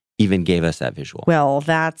once even gave us that visual. Well,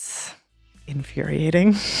 that's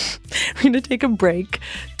infuriating. We're going to take a break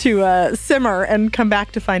to simmer and come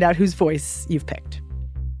back to find out whose voice you've picked.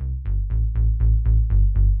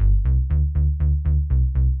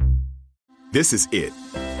 This is it.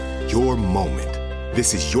 Your moment.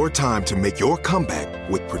 This is your time to make your comeback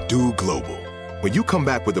with Purdue Global. When you come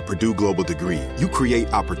back with a Purdue Global degree, you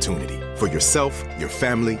create opportunity for yourself, your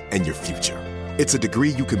family, and your future. It's a degree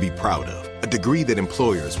you can be proud of, a degree that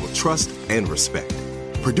employers will trust and respect.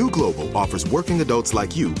 Purdue Global offers working adults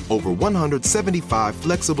like you over 175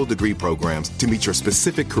 flexible degree programs to meet your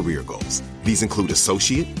specific career goals. These include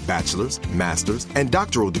associate, bachelor's, master's, and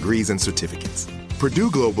doctoral degrees and certificates. Purdue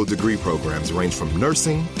Global degree programs range from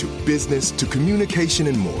nursing to business to communication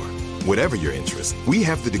and more. Whatever your interest, we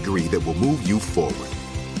have the degree that will move you forward.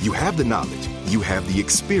 You have the knowledge, you have the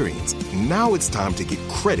experience. Now it's time to get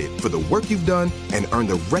credit for the work you've done and earn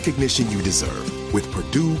the recognition you deserve with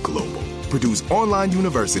Purdue Global, Purdue's online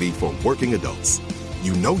university for working adults.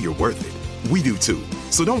 You know you're worth it. We do too.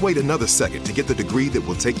 So don't wait another second to get the degree that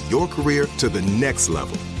will take your career to the next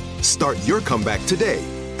level. Start your comeback today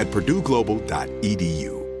at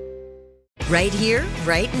purdueglobal.edu. Right here,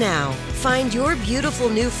 right now. Find your beautiful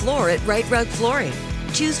new floor at Right Rug Flooring.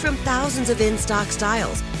 Choose from thousands of in-stock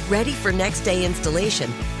styles, ready for next day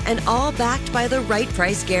installation, and all backed by the right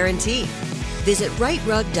price guarantee. Visit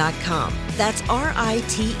rightrug.com. That's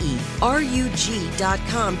RITERUG.com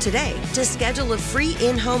today to schedule a free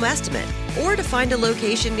in-home estimate or to find a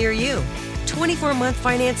location near you. 24-month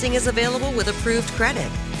financing is available with approved credit.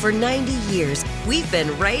 For 90 years, we've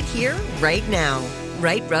been right here, right now.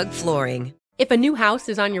 Right Rug Flooring. If a new house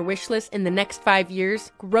is on your wish list in the next 5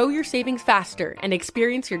 years, grow your savings faster and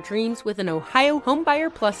experience your dreams with an Ohio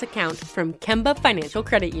Homebuyer Plus account from Kemba Financial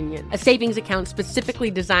Credit Union. A savings account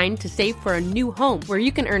specifically designed to save for a new home where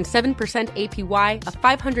you can earn 7% APY,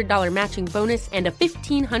 a $500 matching bonus, and a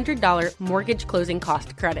 $1,500 mortgage closing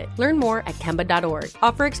cost credit. Learn more at Kemba.org.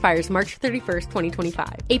 Offer expires March 31st,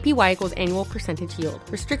 2025. APY equals annual percentage yield.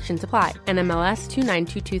 Restrictions apply. NMLS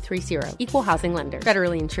 292230. Equal housing lender.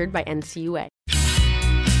 Federally insured by NCUA.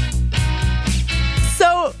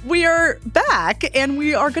 So we are back, and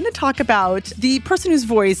we are going to talk about the person whose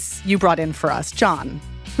voice you brought in for us. John,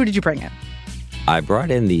 who did you bring in? I brought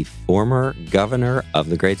in the former governor of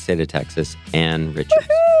the great state of Texas, Ann Richards.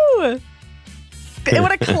 Woohoo!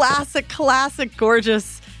 What a classic,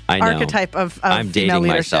 gorgeous archetype of I'm female dating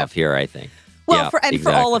leadership. myself here, I think. Well,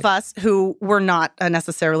 for all of us who were not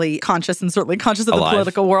necessarily conscious and certainly conscious of the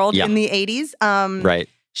political world in the 80s. Right.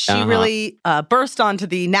 She really burst onto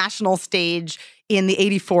the national stage in the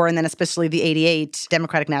 84 and then especially the 88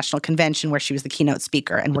 Democratic National Convention where she was the keynote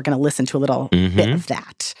speaker. And we're going to listen to a little bit of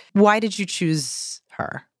that. Why did you choose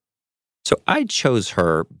her? So I chose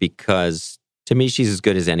her because to me, she's as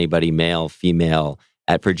good as anybody, male, female,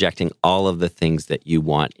 at projecting all of the things that you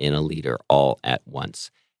want in a leader all at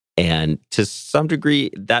once. And to some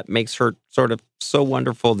degree, that makes her sort of so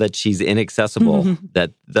wonderful that she's inaccessible,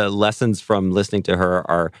 that the lessons from listening to her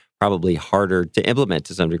are probably harder to implement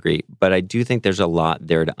to some degree. But I do think there's a lot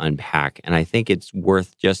there to unpack. And I think it's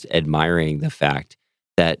worth just admiring the fact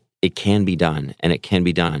that it can be done, and it can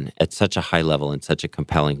be done at such a high level in such a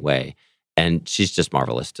compelling way. And she's just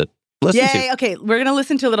marvelous to listen to. Okay, we're going to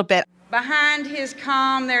listen to a little bit. Behind his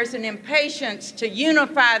calm, there's an impatience to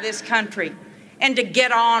unify this country and to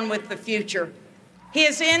get on with the future.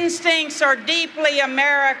 His instincts are deeply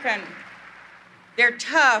American. They're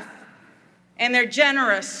tough and they're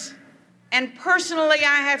generous. And personally,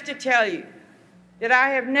 I have to tell you that I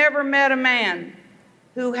have never met a man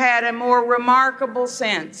who had a more remarkable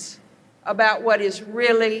sense about what is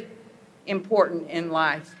really important in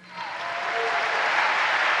life.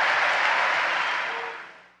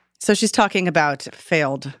 So she's talking about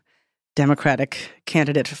failed Democratic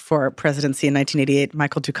candidate for presidency in 1988,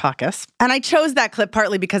 Michael Dukakis. And I chose that clip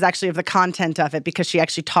partly because actually of the content of it, because she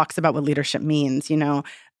actually talks about what leadership means, you know,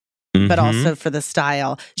 but also for the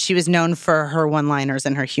style. She was known for her one-liners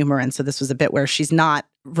and her humor. And so this was a bit where she's not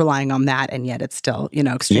relying on that, and yet it's still, you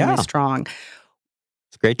know, extremely strong.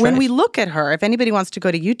 It's a great choice. When we look at her, if anybody wants to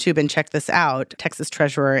go to YouTube and check this out, Texas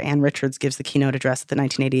Treasurer Ann Richards gives the keynote address at the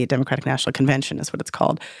 1988 Democratic National Convention is what it's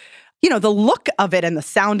called. You know, the look of it and the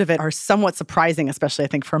sound of it are somewhat surprising, especially I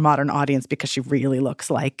think for a modern audience, because she really looks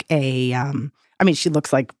like she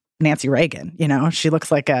looks like Nancy Reagan, you know? She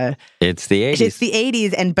looks like It's the 80s. It's the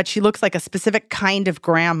 80s, but she looks like a specific kind of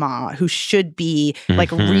grandma who should be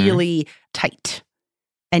like really tight.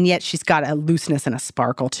 And yet she's got a looseness and a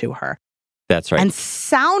sparkle to her. That's right. And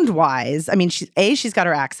sound-wise, I mean, she's got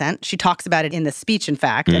her accent. She talks about it in the speech, in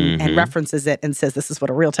fact, and references it and says this is what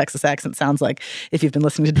a real Texas accent sounds like if you've been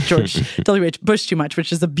listening to George W.H. Bush too much,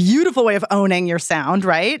 which is a beautiful way of owning your sound,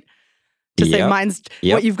 right? To say mine's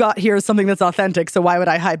what you've got here is something that's authentic, so why would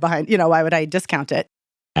I hide behind, why would I discount it?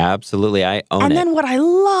 Absolutely, I own it. And then what I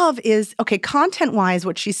love is, okay, content-wise,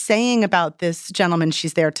 what she's saying about this gentleman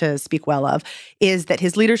she's there to speak well of is that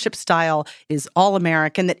his leadership style is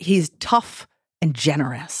all-American, that he's tough and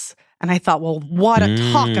generous. And I thought, well, what a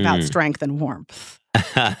talk about strength and warmth.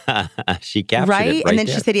 She captured it right And then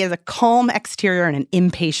there. she said he has a calm exterior and an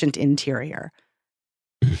impatient interior.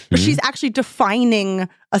 But she's actually defining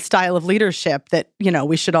a style of leadership that,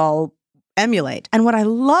 we should all emulate. And what I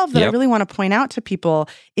love that I really want to point out to people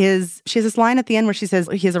is she has this line at the end where she says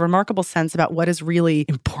he has a remarkable sense about what is really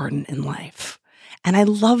important in life. And I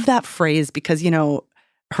love that phrase because,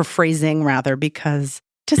 her phrasing rather, because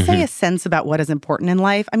to say a sense about what is important in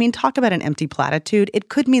life, I mean, talk about an empty platitude. It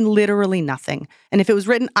could mean literally nothing. And if it was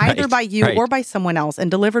written either by you or by someone else and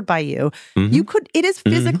delivered by you, it is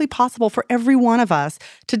physically possible for every one of us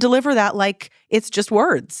to deliver that like it's just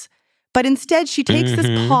words. But instead, she takes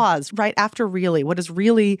this pause right after really what is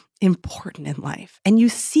really important in life. And you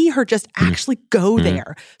see her just actually go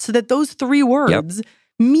there so that those three words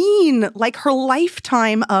mean like her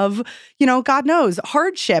lifetime of, God knows,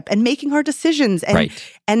 hardship and making hard decisions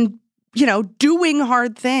and doing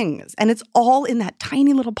hard things. And it's all in that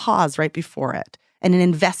tiny little pause right before it. And in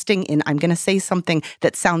investing in, I'm going to say something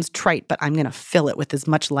that sounds trite, but I'm going to fill it with as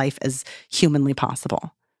much life as humanly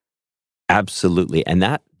possible. Absolutely. And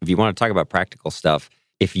that, if you want to talk about practical stuff,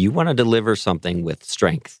 if you want to deliver something with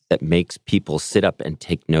strength that makes people sit up and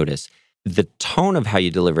take notice, the tone of how you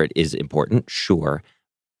deliver it is important, sure.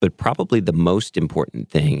 But probably the most important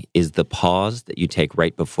thing is the pause that you take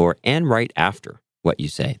right before and right after what you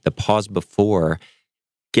say. The pause before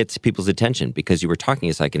gets people's attention because you were talking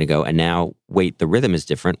a second ago and now, wait, the rhythm is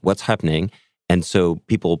different. What's happening? And so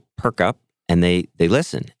people perk up and they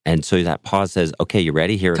listen. And so that pause says, okay, you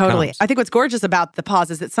ready? Here it comes. Totally. I think what's gorgeous about the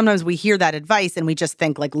pause is that sometimes we hear that advice and we just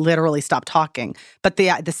think like literally stop talking. But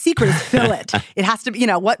the secret is fill it. It has to be,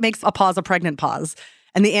 what makes a pause a pregnant pause?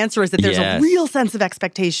 And the answer is that there's a real sense of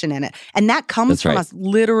expectation in it. And that comes from us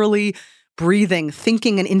literally breathing,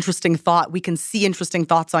 thinking an interesting thought. We can see interesting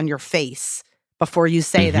thoughts on your face before you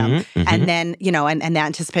say them. And then, and the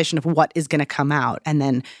anticipation of what is going to come out. And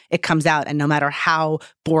then it comes out. And no matter how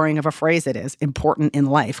boring of a phrase it is, important in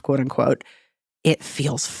life, quote unquote, it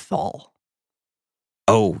feels full.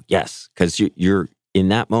 Oh, yes. Because you're in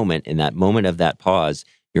that moment of that pause,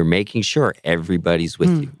 you're making sure everybody's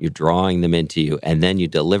with you. You're drawing them into you. And then you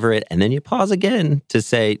deliver it. And then you pause again to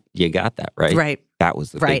say, you got that, right? Right. That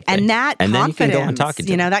was the big thing. And that confidence, then you can go on talking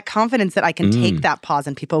to them. that confidence that I can take that pause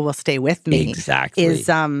and people will stay with me. Exactly. Is,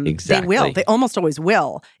 they will. They almost always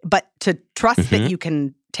will. But to trust that you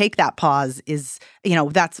can take that pause is,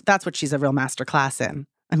 that's what she's a real master class in.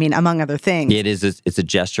 I mean, among other things. It is. It's a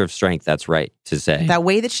gesture of strength. That's right to say. That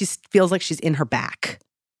way that she feels like she's in her back.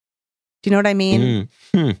 Do you know what I mean?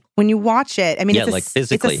 When you watch it, I mean, like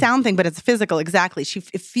physically. It's a sound thing, but it's physical, exactly.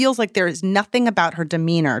 It feels like there is nothing about her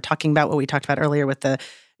demeanor, talking about what we talked about earlier with the,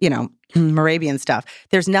 Moravian stuff.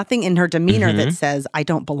 There's nothing in her demeanor that says, I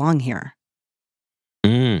don't belong here.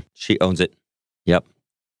 She owns it. Yep.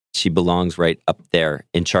 She belongs right up there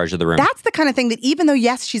in charge of the room. That's the kind of thing that even though,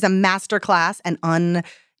 yes, she's a master class and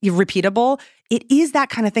unrepeatable, it is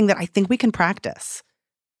that kind of thing that I think we can practice.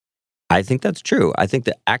 I think that's true. I think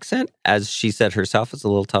the accent, as she said herself, is a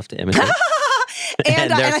little tough to imitate.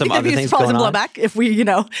 and there's some other things going on. Blowback if we,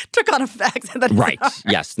 took on a accent. Right.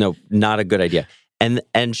 Yes. No, not a good idea.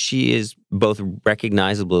 And she is both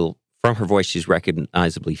recognizable from her voice. She's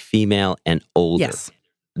recognizably female and older. Yes.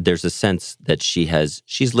 There's a sense that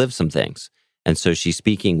she's lived some things. And so she's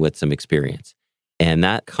speaking with some experience. And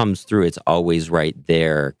that comes through. It's always right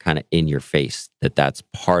there, kind of in your face, that's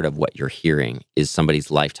part of what you're hearing is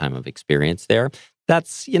somebody's lifetime of experience there.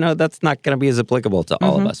 That's not going to be as applicable to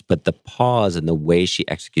all of us. But the pause and the way she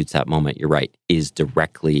executes that moment, you're right, is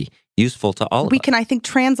directly useful to all of us. We can, I think,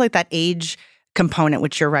 translate that age component,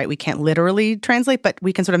 which you're right, we can't literally translate, but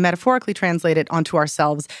we can sort of metaphorically translate it onto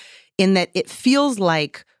ourselves in that it feels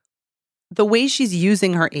like the way she's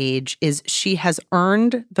using her age is she has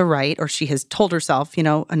earned the right, or she has told herself,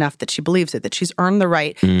 enough that she believes it, that she's earned the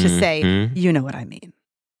right to say, you know what I mean.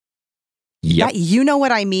 Yep. That you know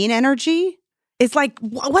what I mean energy is like,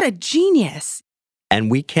 what a genius. And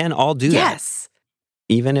we can all do that. Yes.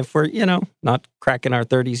 Even if we're, not cracking our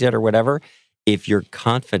 30s yet or whatever. If you're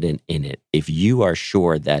confident in it, if you are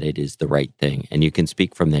sure that it is the right thing and you can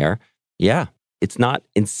speak from there, it's not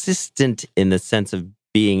insistent in the sense of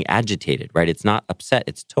being agitated, right? It's not upset.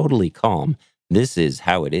 It's totally calm. This is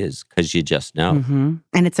how it is because you just know. Mm-hmm.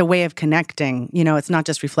 And it's a way of connecting. You know, it's not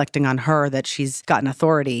just reflecting on her that she's got an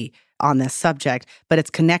authority on this subject, but it's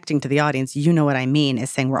connecting to the audience. You know what I mean, is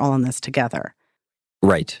saying we're all in this together.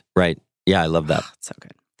 Right. Yeah, I love that. Oh, so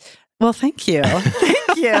good. Well, thank you.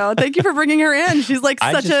 Thank you. Thank you for bringing her in. She's like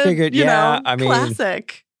such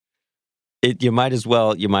classic. You might as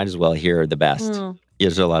well hear the best.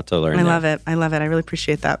 There's a lot to learn. I love it. I really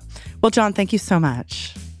appreciate that. Well, John, thank you so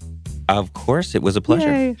much. Of course, it was a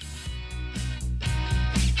pleasure. Yay.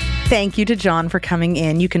 Thank you to John for coming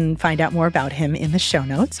in. You can find out more about him in the show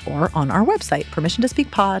notes or on our website,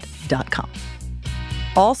 permissiontospeakpod.com.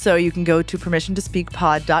 Also, you can go to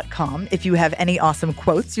permissiontospeakpod.com if you have any awesome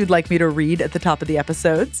quotes you'd like me to read at the top of the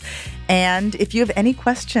episodes. And if you have any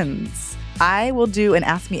questions, I will do an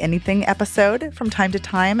Ask Me Anything episode from time to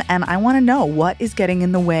time, and I want to know what is getting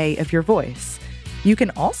in the way of your voice. You can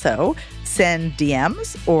also send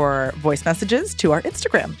DMs or voice messages to our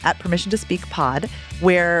Instagram at permissiontospeakpod,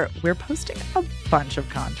 where we're posting a bunch of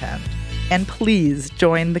content. And please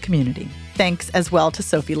join the community. Thanks as well to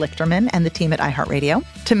Sophie Lichterman and the team at iHeartRadio,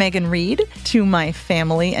 to Megan Reed, to my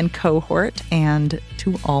family and cohort, and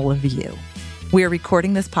to all of you. We are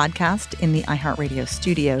recording this podcast in the iHeartRadio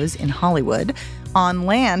studios in Hollywood on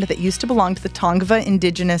land that used to belong to the Tongva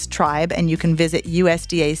Indigenous Tribe, and you can visit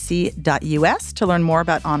usdac.us to learn more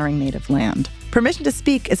about honoring native land. Permission to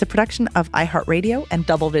Speak is a production of iHeartRadio and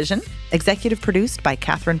Double Vision, executive produced by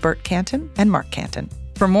Catherine Burt Canton and Mark Canton.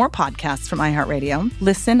 For more podcasts from iHeartRadio,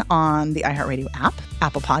 listen on the iHeartRadio app,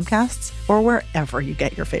 Apple Podcasts, or wherever you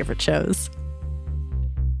get your favorite shows.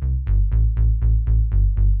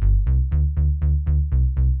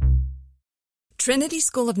 Trinity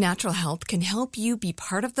School of Natural Health can help you be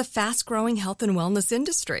part of the fast-growing health and wellness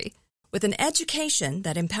industry. With an education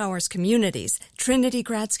that empowers communities, Trinity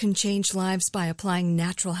grads can change lives by applying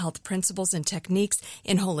natural health principles and techniques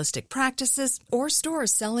in holistic practices or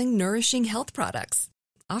stores selling nourishing health products.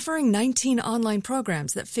 Offering 19 online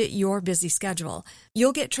programs that fit your busy schedule,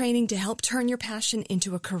 you'll get training to help turn your passion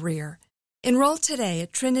into a career. Enroll today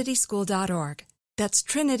at trinityschool.org. That's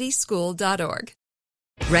trinityschool.org.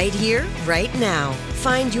 Right here, right now.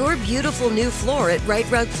 Find your beautiful new floor at Right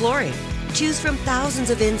Rug Flooring. Choose from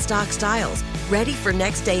thousands of in-stock styles, ready for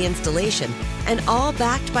next day installation, and all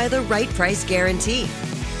backed by the right price guarantee.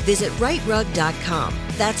 Visit rightrug.com.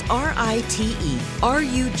 That's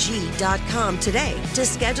RITERUG.com today to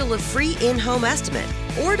schedule a free in-home estimate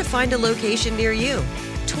or to find a location near you.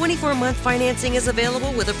 24-month financing is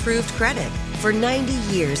available with approved credit. For 90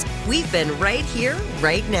 years, we've been right here,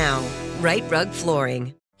 right now. Right Rug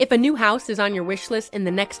Flooring. If a new house is on your wish list in the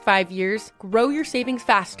next 5 years, grow your savings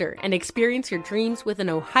faster and experience your dreams with an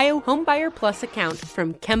Ohio Homebuyer Plus account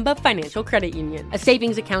from Kemba Financial Credit Union. A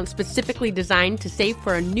savings account specifically designed to save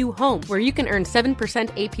for a new home, where you can earn 7%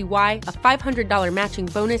 APY, a $500 matching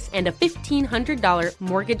bonus, and a $1,500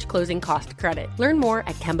 mortgage closing cost credit. Learn more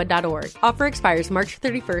at Kemba.org. Offer expires March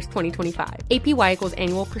 31st, 2025. APY equals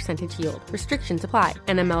annual percentage yield. Restrictions apply.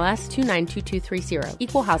 NMLS 292230.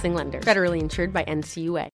 Equal housing lender. Federally insured by NCUA.